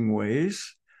alarming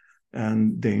ways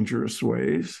and dangerous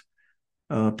ways.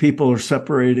 People are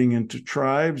separating into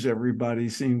tribes. Everybody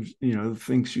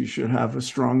thinks you should have a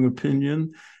strong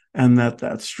opinion, and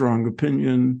that strong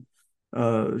opinion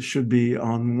should be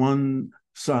on one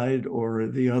side or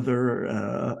the other,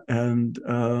 and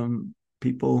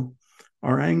people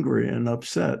are angry and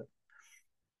upset.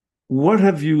 What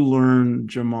have you learned,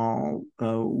 Jamal?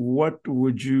 What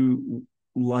would you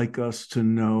like us to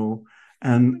know?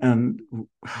 And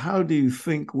how do you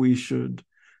think we should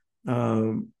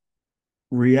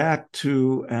react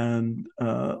to and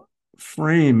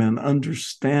frame and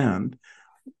understand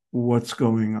what's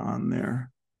going on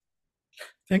there?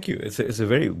 Thank you. It's a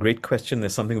very great question.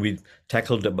 It's something we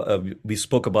tackled, we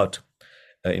spoke about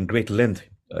in great length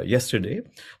yesterday.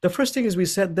 The first thing is we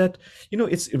said that,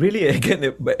 it's really,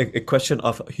 again, a question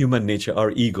of human nature,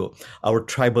 our ego, our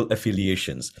tribal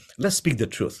affiliations. Let's speak the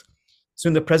truth. So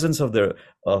in the presence of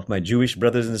my Jewish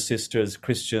brothers and sisters,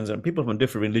 Christians, and people from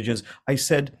different religions, I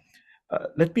said,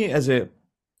 let me as a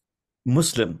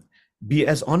Muslim be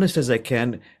as honest as I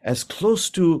can, as close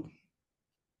to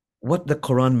what the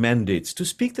Quran mandates, to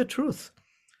speak the truth,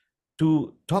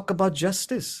 to talk about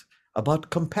justice, about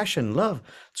compassion, love.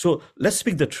 So let's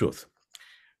speak the truth.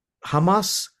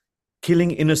 Hamas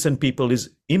killing innocent people is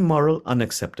immoral,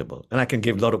 unacceptable. And I can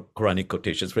give a lot of Quranic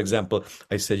quotations. For example,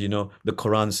 I said, the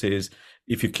Quran says,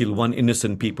 if you kill one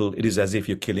innocent people, it is as if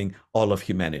you're killing all of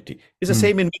humanity. It's the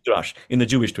same in Midrash, in the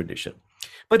Jewish tradition.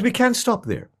 But we can't stop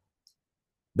there.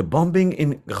 The bombing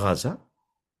in Gaza,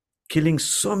 killing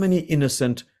so many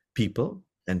innocent people,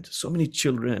 and so many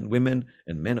children and women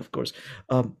and men, of course,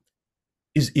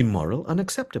 is immoral,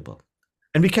 unacceptable.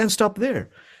 And we can't stop there.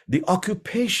 The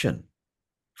occupation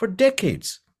for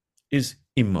decades is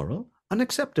immoral,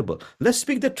 unacceptable. Let's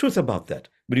speak the truth about that.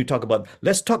 When you talk about,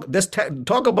 let's talk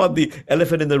about the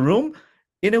elephant in the room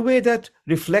in a way that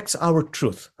reflects our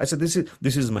truth. I said,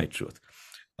 this is my truth.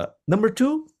 Number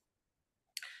two,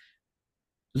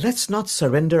 let's not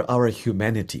surrender our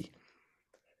humanity.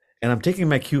 And I'm taking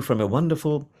my cue from a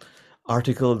wonderful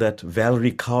article that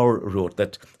Valerie Kaur wrote,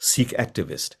 that Sikh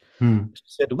activist. She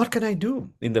said, what can I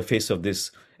do in the face of this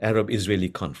Arab-Israeli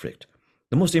conflict?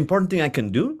 The most important thing I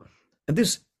can do, and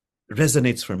this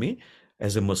resonates for me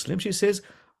as a Muslim, she says,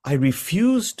 I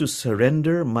refuse to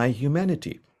surrender my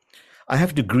humanity. I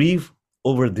have to grieve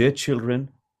over their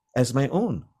children as my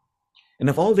own. And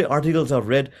of all the articles I've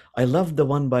read, I love the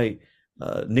one by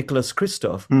Nicholas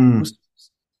Kristof, who says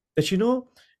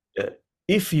that,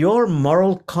 if your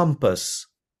moral compass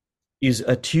is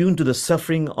attuned to the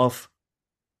suffering of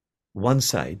one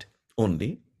side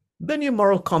only, then your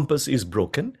moral compass is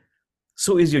broken.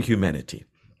 So is your humanity.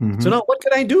 So now what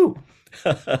can I do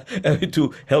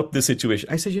to help the situation?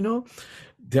 I said,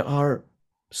 there are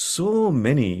so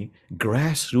many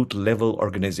grassroots level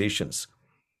organizations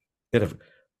that have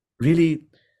really,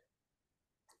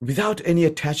 without any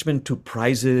attachment to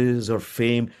prizes or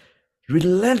fame,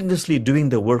 relentlessly doing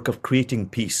the work of creating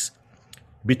peace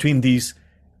between these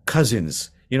cousins.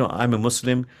 I'm a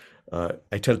Muslim.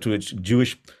 I tell to a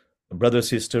Jewish brother,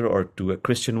 sister, or to a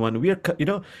Christian one,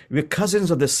 we're cousins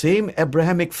of the same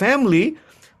Abrahamic family,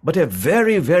 but a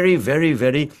very, very, very,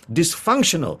 very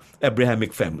dysfunctional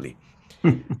Abrahamic family.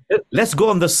 Let's go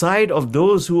on the side of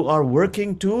those who are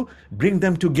working to bring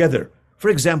them together. For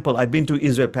example, I've been to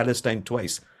Israel, Palestine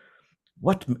twice.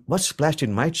 What splashed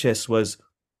in my chest was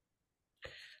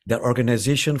the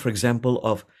organization, for example,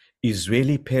 of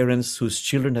Israeli parents whose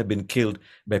children have been killed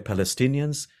by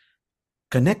Palestinians,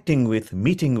 connecting with,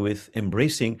 meeting with,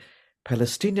 embracing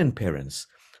Palestinian parents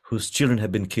whose children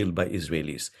have been killed by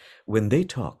Israelis. When they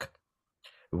talk,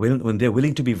 when they're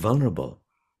willing to be vulnerable,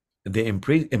 they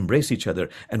embrace each other.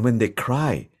 And when they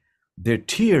cry, their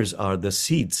tears are the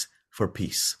seeds for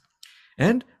peace.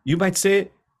 And you might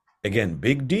say, again,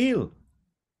 big deal.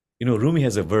 Rumi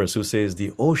has a verse who says,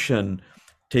 the ocean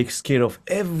takes care of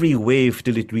every wave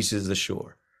till it reaches the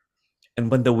shore. And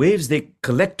when the waves, they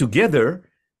collect together,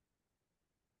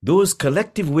 those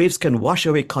collective waves can wash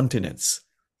away continents.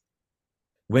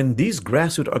 When these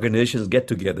grassroots organizations get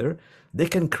together, they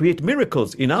can create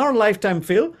miracles. In our lifetime,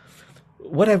 Phil,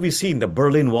 what have we seen? The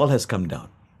Berlin Wall has come down.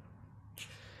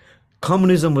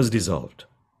 Communism was dissolved.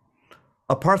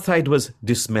 Apartheid was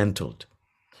dismantled.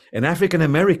 An African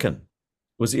American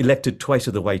was elected twice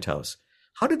to the White House.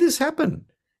 How did this happen?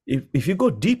 If you go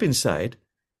deep inside,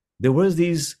 there were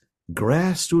these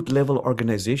grassroots level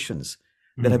organizations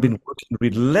that have been working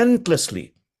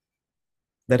relentlessly,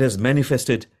 that has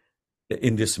manifested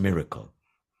in this miracle.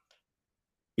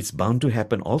 It's bound to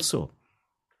happen also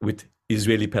with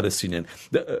Israeli-Palestinian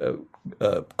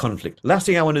conflict. Last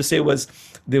thing I want to say was,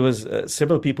 there was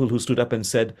several people who stood up and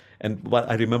said, and what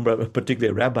I remember a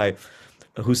particular rabbi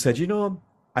who said, I'll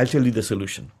tell you the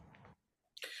solution.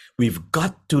 We've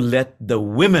got to let the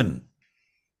women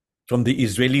from the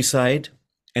Israeli side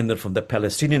and then from the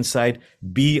Palestinian side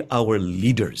be our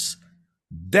leaders.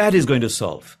 That is going to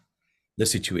solve the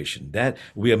situation. That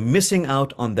we are missing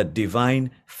out on the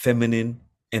divine feminine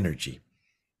energy.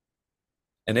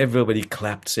 And everybody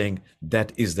clapped, saying,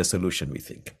 that is the solution, we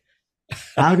think.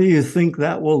 How do you think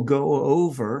that will go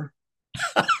over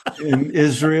in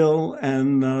Israel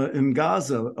and in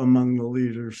Gaza among the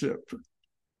leadership?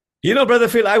 Brother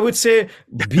Phil, I would say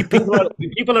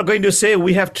people are going to say,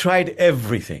 we have tried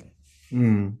everything.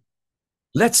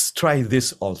 Let's try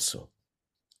this also.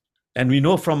 And we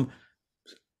know from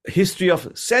history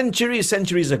of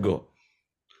centuries ago,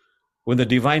 when the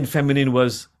divine feminine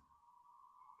was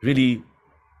really,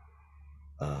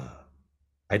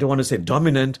 I don't want to say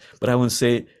dominant, but I want to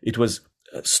say it was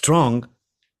strong,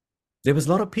 there was a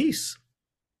lot of peace.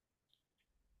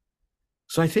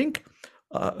 So I think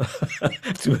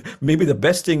maybe the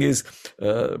best thing is,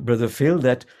 Brother Phil,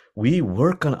 that we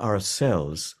work on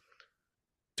ourselves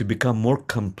to become more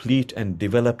complete and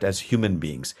developed as human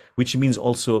beings, which means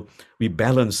also we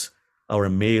balance our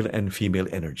male and female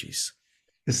energies.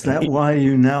 Is that why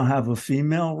you now have a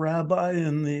female rabbi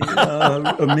in the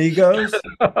Amigos?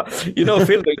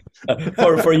 Phil,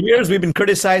 for years we've been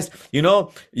criticized, the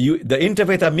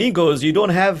Interfaith Amigos, you don't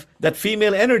have that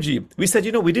female energy. We said,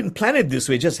 we didn't plan it this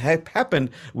way, it just happened.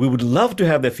 We would love to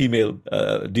have the female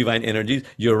divine energies.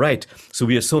 You're right. So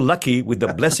we are so lucky with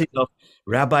the blessing of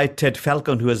Rabbi Ted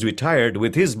Falcon, who has retired.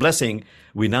 With his blessing,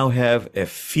 we now have a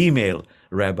female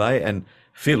rabbi. And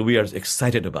Phil, we are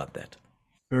excited about that.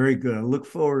 Very good. I look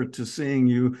forward to seeing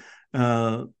you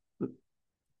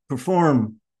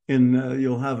perform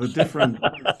you'll have a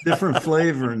different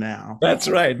flavor now. That's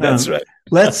right. That's right.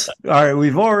 All right.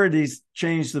 We've already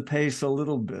changed the pace a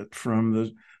little bit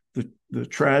from the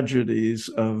tragedies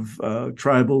of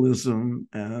tribalism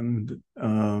and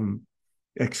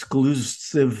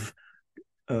exclusive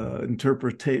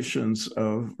interpretations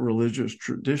of religious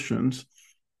traditions.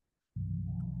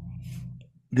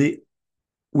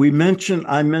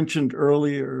 I mentioned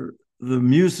earlier the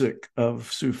music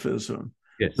of Sufism.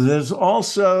 Yes. There's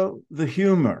also the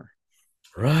humor.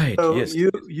 Right. So yes.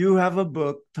 you have a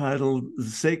book titled The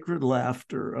Sacred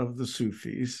Laughter of the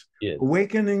Sufis, Yes.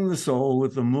 Awakening the Soul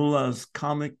with the Mullah's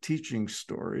Comic Teaching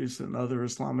Stories and Other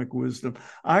Islamic Wisdom.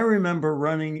 I remember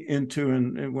running into,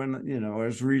 and when I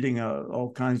was reading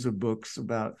all kinds of books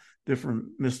about different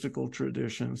mystical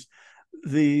traditions,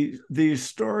 these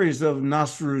stories of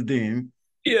Nasruddin.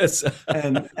 Yes.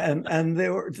 and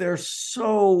they're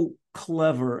so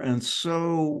clever and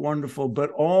so wonderful,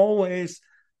 but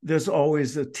there's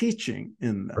always a teaching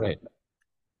in them. Right.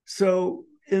 So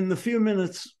in the few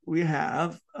minutes we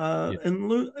have,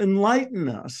 enlighten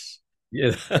us,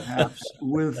 perhaps,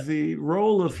 with the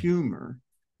role of humor,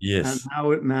 and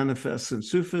how it manifests in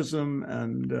Sufism,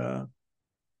 and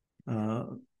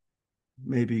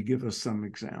maybe give us some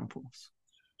examples.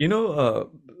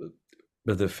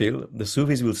 Brother Phil, the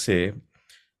Sufis will say,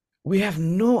 we have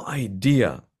no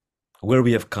idea where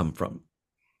we have come from,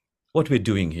 what we're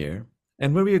doing here,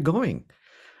 and where we are going.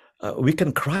 We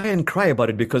can cry and cry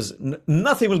about it because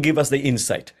nothing will give us the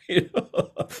insight.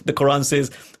 The Quran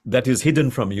says that is hidden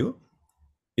from you.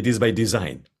 It is by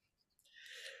design.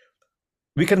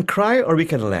 We can cry or we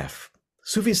can laugh.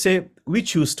 Sufis say we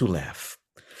choose to laugh.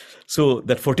 So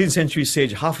that 14th century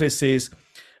sage Hafiz says,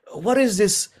 what is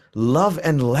this love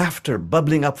and laughter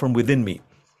bubbling up from within me?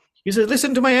 He says,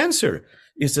 listen to my answer.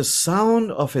 It's the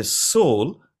sound of his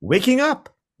soul waking up.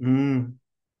 And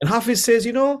Hafiz says,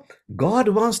 God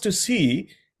wants to see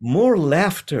more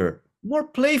laughter, more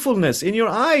playfulness in your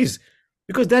eyes,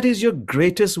 because that is your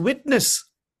greatest witness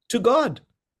to God.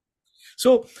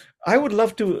 So I would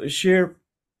love to share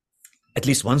at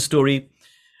least one story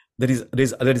that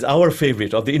is our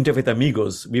favorite of the Interfaith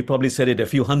Amigos. We probably said it a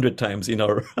few hundred times in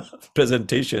our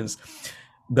presentations.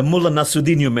 The Mullah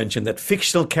Nasruddin you mentioned, that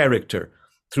fictional character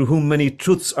through whom many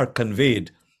truths are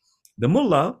conveyed. The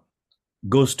Mullah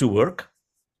goes to work,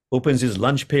 opens his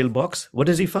lunch pail box. What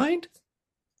does he find?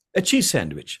 A cheese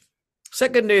sandwich.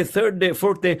 Second day, third day,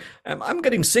 fourth day, I'm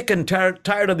getting sick and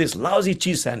tired of this lousy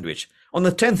cheese sandwich. On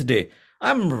the 10th day,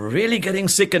 I'm really getting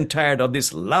sick and tired of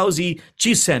this lousy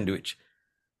cheese sandwich.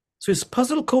 So his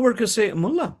puzzled co-workers say,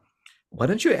 Mullah, why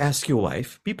don't you ask your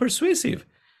wife, be persuasive.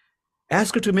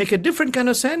 Ask her to make a different kind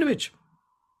of sandwich.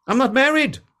 I'm not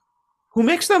married. Who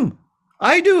makes them?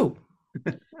 I do.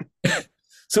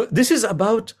 So this is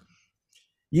about,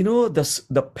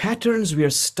 the patterns we are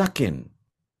stuck in.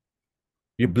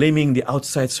 We're blaming the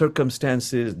outside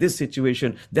circumstances, this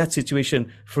situation, that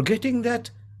situation, forgetting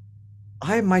that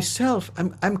I myself,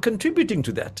 I'm contributing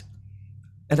to that.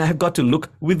 And I have got to look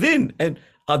within, and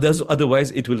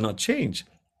otherwise it will not change.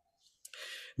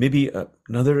 Maybe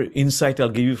another insight I'll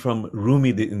give you from Rumi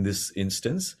in this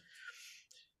instance.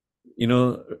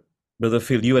 Brother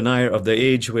Phil, you and I are of the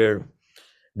age where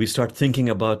we start thinking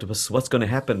about what's going to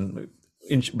happen.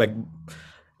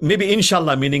 Maybe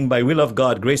inshallah, meaning by will of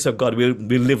God, grace of God, we'll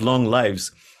live long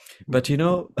lives. But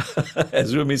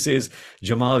as Rumi says,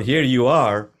 Jamal, here you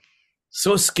are,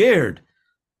 so scared,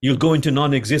 you'll go into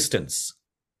non-existence.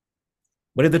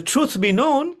 But if the truth be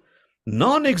known,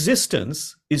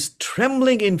 non-existence is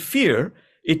trembling in fear.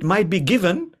 It might be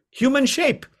given human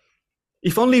shape,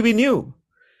 if only we knew.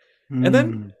 And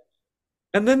then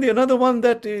the another one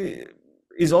that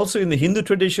is also in the Hindu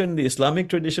tradition, the Islamic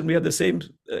tradition, we have the same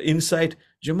insight.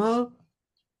 Jamal,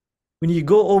 when you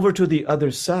go over to the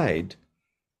other side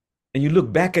and you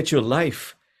look back at your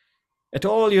life, at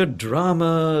all your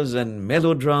dramas and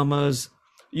melodramas,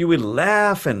 you will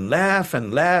laugh and laugh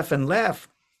and laugh and laugh.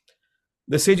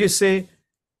 The sages say,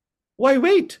 why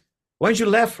wait? Why don't you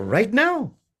laugh right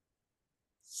now?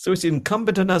 So it's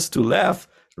incumbent on us to laugh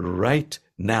right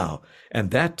now.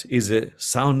 And that is a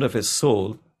sound of his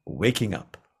soul waking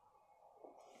up.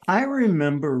 I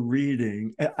remember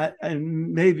reading,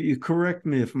 and maybe you correct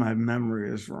me if my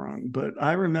memory is wrong, but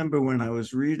I remember when I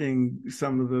was reading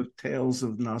some of the tales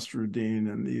of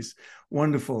Nasruddin and these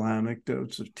wonderful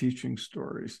anecdotes of teaching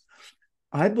stories,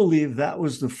 I believe that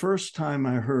was the first time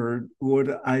I heard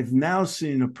what I've now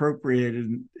seen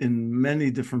appropriated in many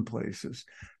different places,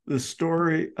 the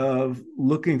story of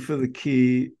looking for the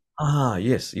key.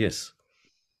 Yes.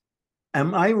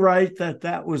 Am I right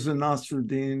that was a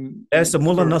Nasruddin? That's the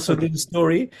Mullah Nasruddin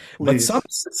story. Please.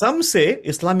 But some say,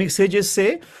 Islamic sages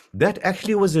say, that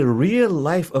actually was a real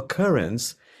life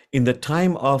occurrence in the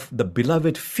time of the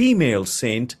beloved female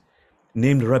saint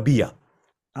named Rabia.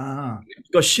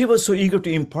 Because she was so eager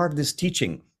to impart this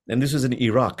teaching. And this was in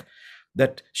Iraq.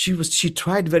 that she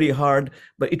tried very hard,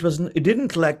 but it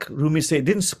didn't, like Rumi say, it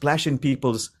didn't splash in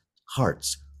people's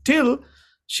hearts, till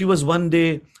she was one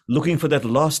day looking for that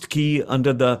lost key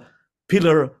under the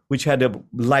pillar, which had a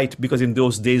light, because in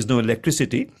those days no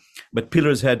electricity, but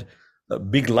pillars had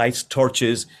big lights,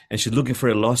 torches, and she's looking for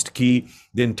a lost key.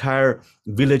 The entire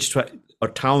village or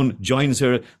town joins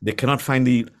her. They cannot find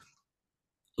the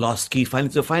lost key.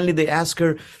 Finally they ask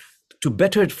her, to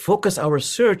better focus our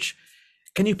search,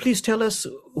 can you please tell us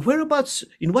whereabouts,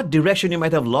 in what direction you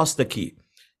might have lost the key?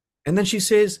 And then she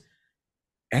says,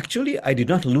 actually, I did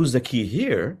not lose the key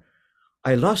here.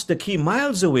 I lost the key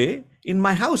miles away in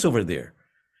my house over there.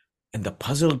 And the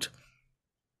puzzled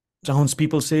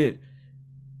townspeople say,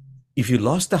 if you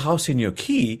lost the house in your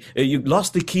key, you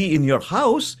lost the key in your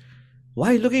house, why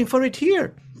are you looking for it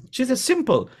here? She says,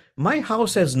 simple. My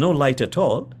house has no light at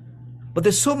all, but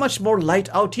there's so much more light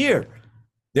out here.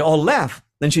 They all laugh.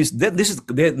 Then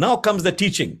now comes the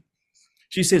teaching.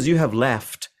 She says, you have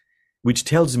laughed, which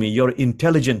tells me you're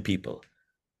intelligent people.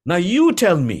 Now you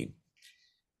tell me,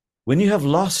 when you have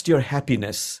lost your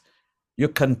happiness, your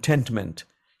contentment,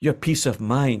 your peace of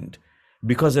mind,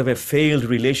 because of a failed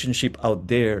relationship out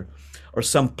there, or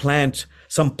some plan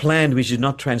which did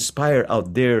not transpire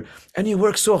out there, and you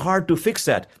work so hard to fix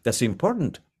that, that's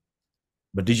important.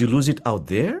 But did you lose it out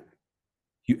there?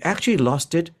 You actually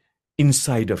lost it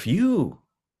inside of you.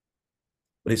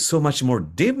 But it's so much more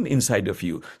dim inside of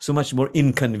you, so much more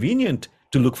inconvenient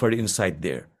to look for it inside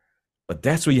there. But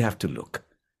that's where you have to look.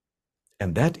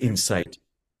 And that insight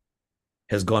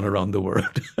has gone around the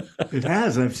world. It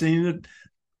has. I've seen it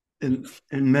in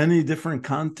many different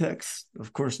contexts.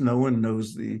 Of course, no one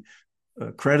knows the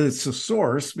credits the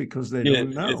source because they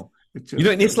don't know.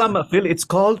 In Islam, Phil, it's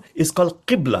called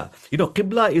Qibla.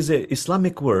 Qibla is an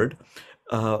Islamic word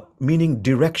meaning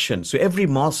direction. So every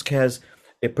mosque has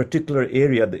a particular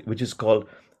area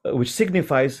which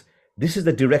signifies this is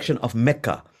the direction of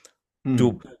Mecca.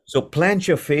 So plant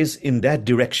your face in that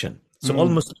direction. So all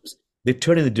Muslims, they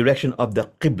turn in the direction of the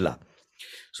Qibla.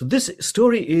 So this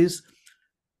story is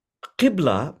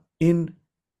Qibla in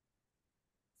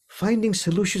finding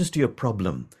solutions to your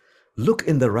problem. Look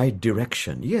in the right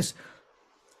direction. Yes,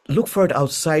 look for it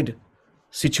outside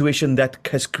situation that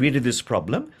has created this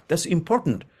problem. That's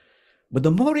important. But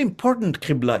the more important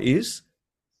Qibla is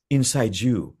inside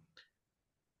you,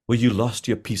 where you lost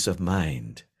your peace of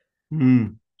mind,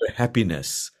 your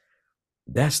happiness.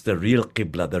 That's the real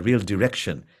Qibla, the real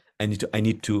direction I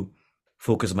need to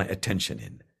focus my attention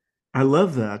in. I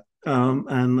love that.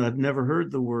 And I've never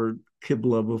heard the word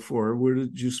Qibla before. Where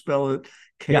did you spell it?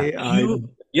 K-I...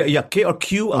 K or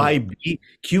Q-I-B-L-A,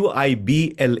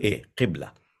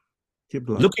 Qibla.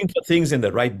 Looking for things in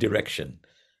the right direction.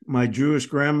 My Jewish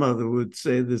grandmother would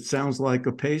say that sounds like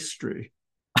a pastry.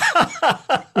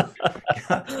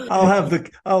 I'll have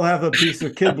a piece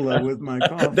of Qibla with my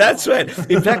coffee. That's right.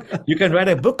 In fact, you can write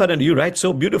a book on it. You write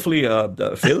so beautifully,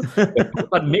 Phil,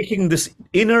 about making this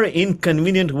inner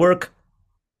inconvenient work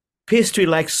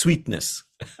pastry-like sweetness.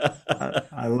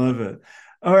 I love it.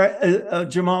 All right,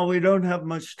 Jamal, we don't have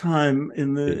much time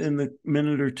in the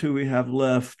minute or two we have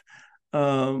left.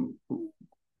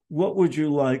 What would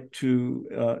you like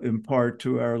to impart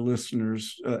to our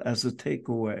listeners as a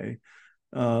takeaway?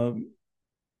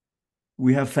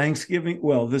 We have Thanksgiving.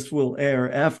 Well, this will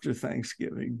air after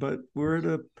Thanksgiving, but we're at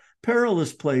a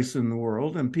perilous place in the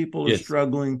world, and people are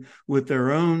struggling with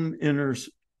their own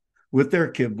with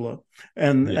their Qibla.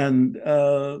 And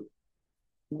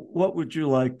what would you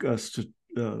like us to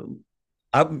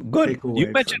good. You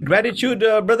mentioned gratitude,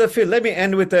 Brother Phil. Let me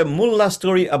end with a mullah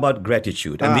story about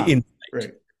gratitude and the insight.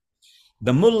 Great.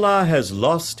 The mullah has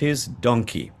lost his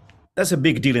donkey. That's a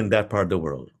big deal in that part of the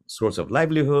world. Source of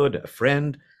livelihood, a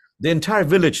friend. The entire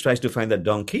village tries to find that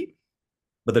donkey,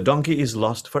 but the donkey is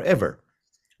lost forever.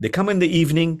 They come in the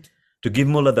evening to give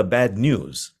mullah the bad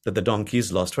news that the donkey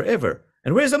is lost forever.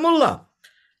 And where's the mullah?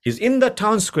 He's in the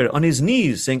town square on his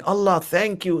knees saying, Allah,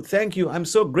 thank you, I'm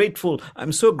so grateful,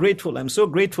 I'm so grateful, I'm so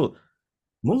grateful.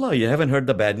 Mullah, you haven't heard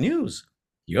the bad news.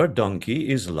 Your donkey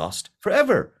is lost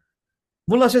forever.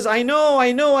 Mullah says, I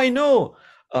know.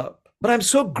 But I'm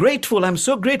so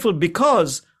grateful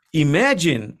because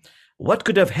imagine what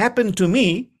could have happened to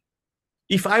me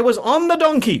if I was on the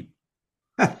donkey.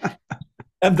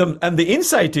 and the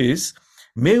insight is,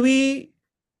 may we,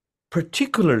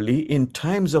 particularly in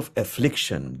times of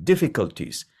affliction,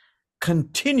 difficulties,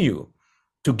 continue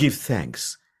to give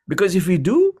thanks. Because if we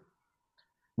do,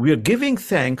 we are giving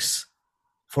thanks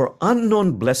for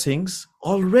unknown blessings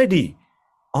already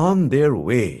on their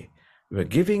way. We're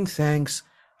giving thanks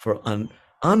for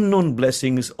unknown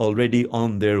blessings already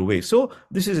on their way. So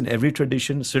this is in every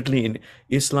tradition, certainly in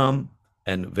Islam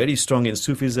and very strong in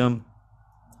Sufism.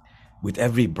 With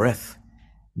every breath,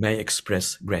 may I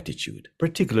express gratitude,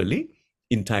 particularly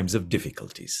in times of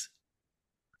difficulties.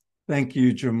 Thank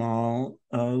you, Jamal.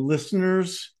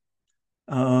 Listeners,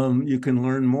 you can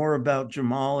learn more about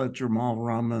Jamal at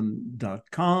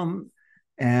jamalrahman.com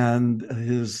and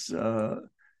his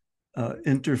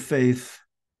interfaith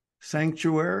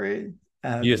sanctuary.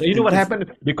 Yes, you know what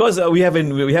happened? Because we have a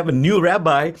new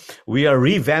rabbi, we are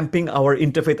revamping our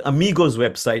Interfaith Amigos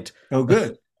website. Oh,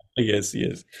 good. Yes.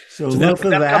 So look for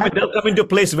that. They'll come into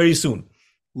place very soon.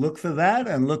 Look for that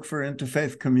and look for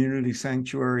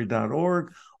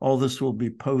interfaithcommunitysanctuary.org. All this will be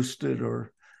posted,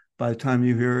 or by the time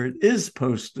you hear it, is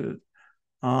posted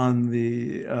on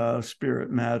the Spirit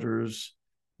Matters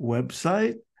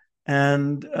website.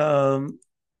 And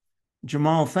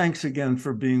Jamal, thanks again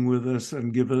for being with us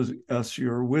and giving us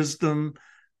your wisdom.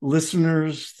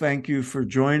 Listeners, thank you for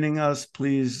joining us.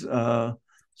 Please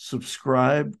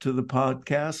subscribe to the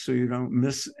podcast so you don't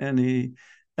miss any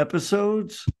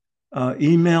episodes.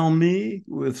 Email me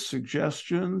with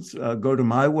suggestions. Go to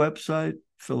my website,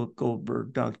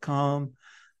 philipgoldberg.com.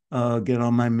 Get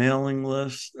on my mailing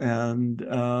list and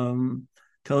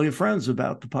tell your friends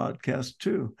about the podcast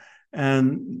too.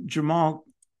 And Jamal,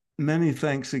 many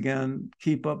thanks again.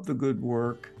 Keep up the good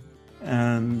work.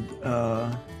 And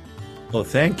well,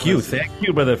 thank you. Thank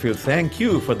you, Brother Phil. Thank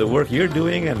you for the work you're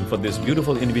doing and for this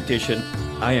beautiful invitation.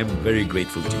 I am very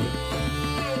grateful to you.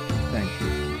 Thank you.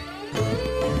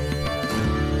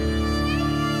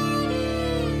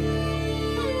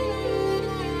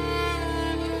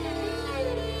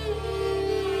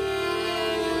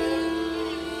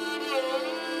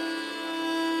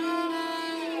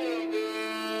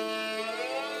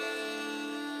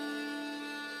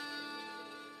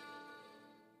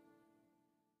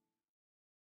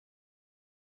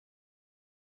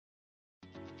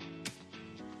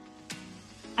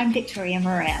 I'm Victoria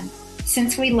Moran.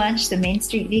 Since we launched the Main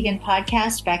Street Vegan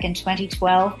podcast back in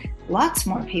 2012, lots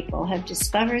more people have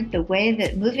discovered the way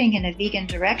that moving in a vegan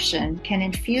direction can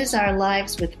infuse our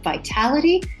lives with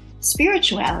vitality,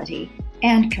 spirituality,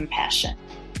 and compassion.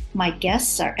 My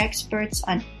guests are experts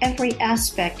on every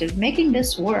aspect of making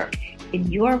this work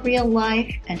in your real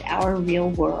life and our real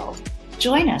world.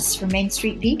 Join us for Main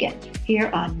Street Vegan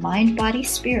here on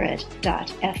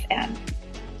mindbodyspirit.fm.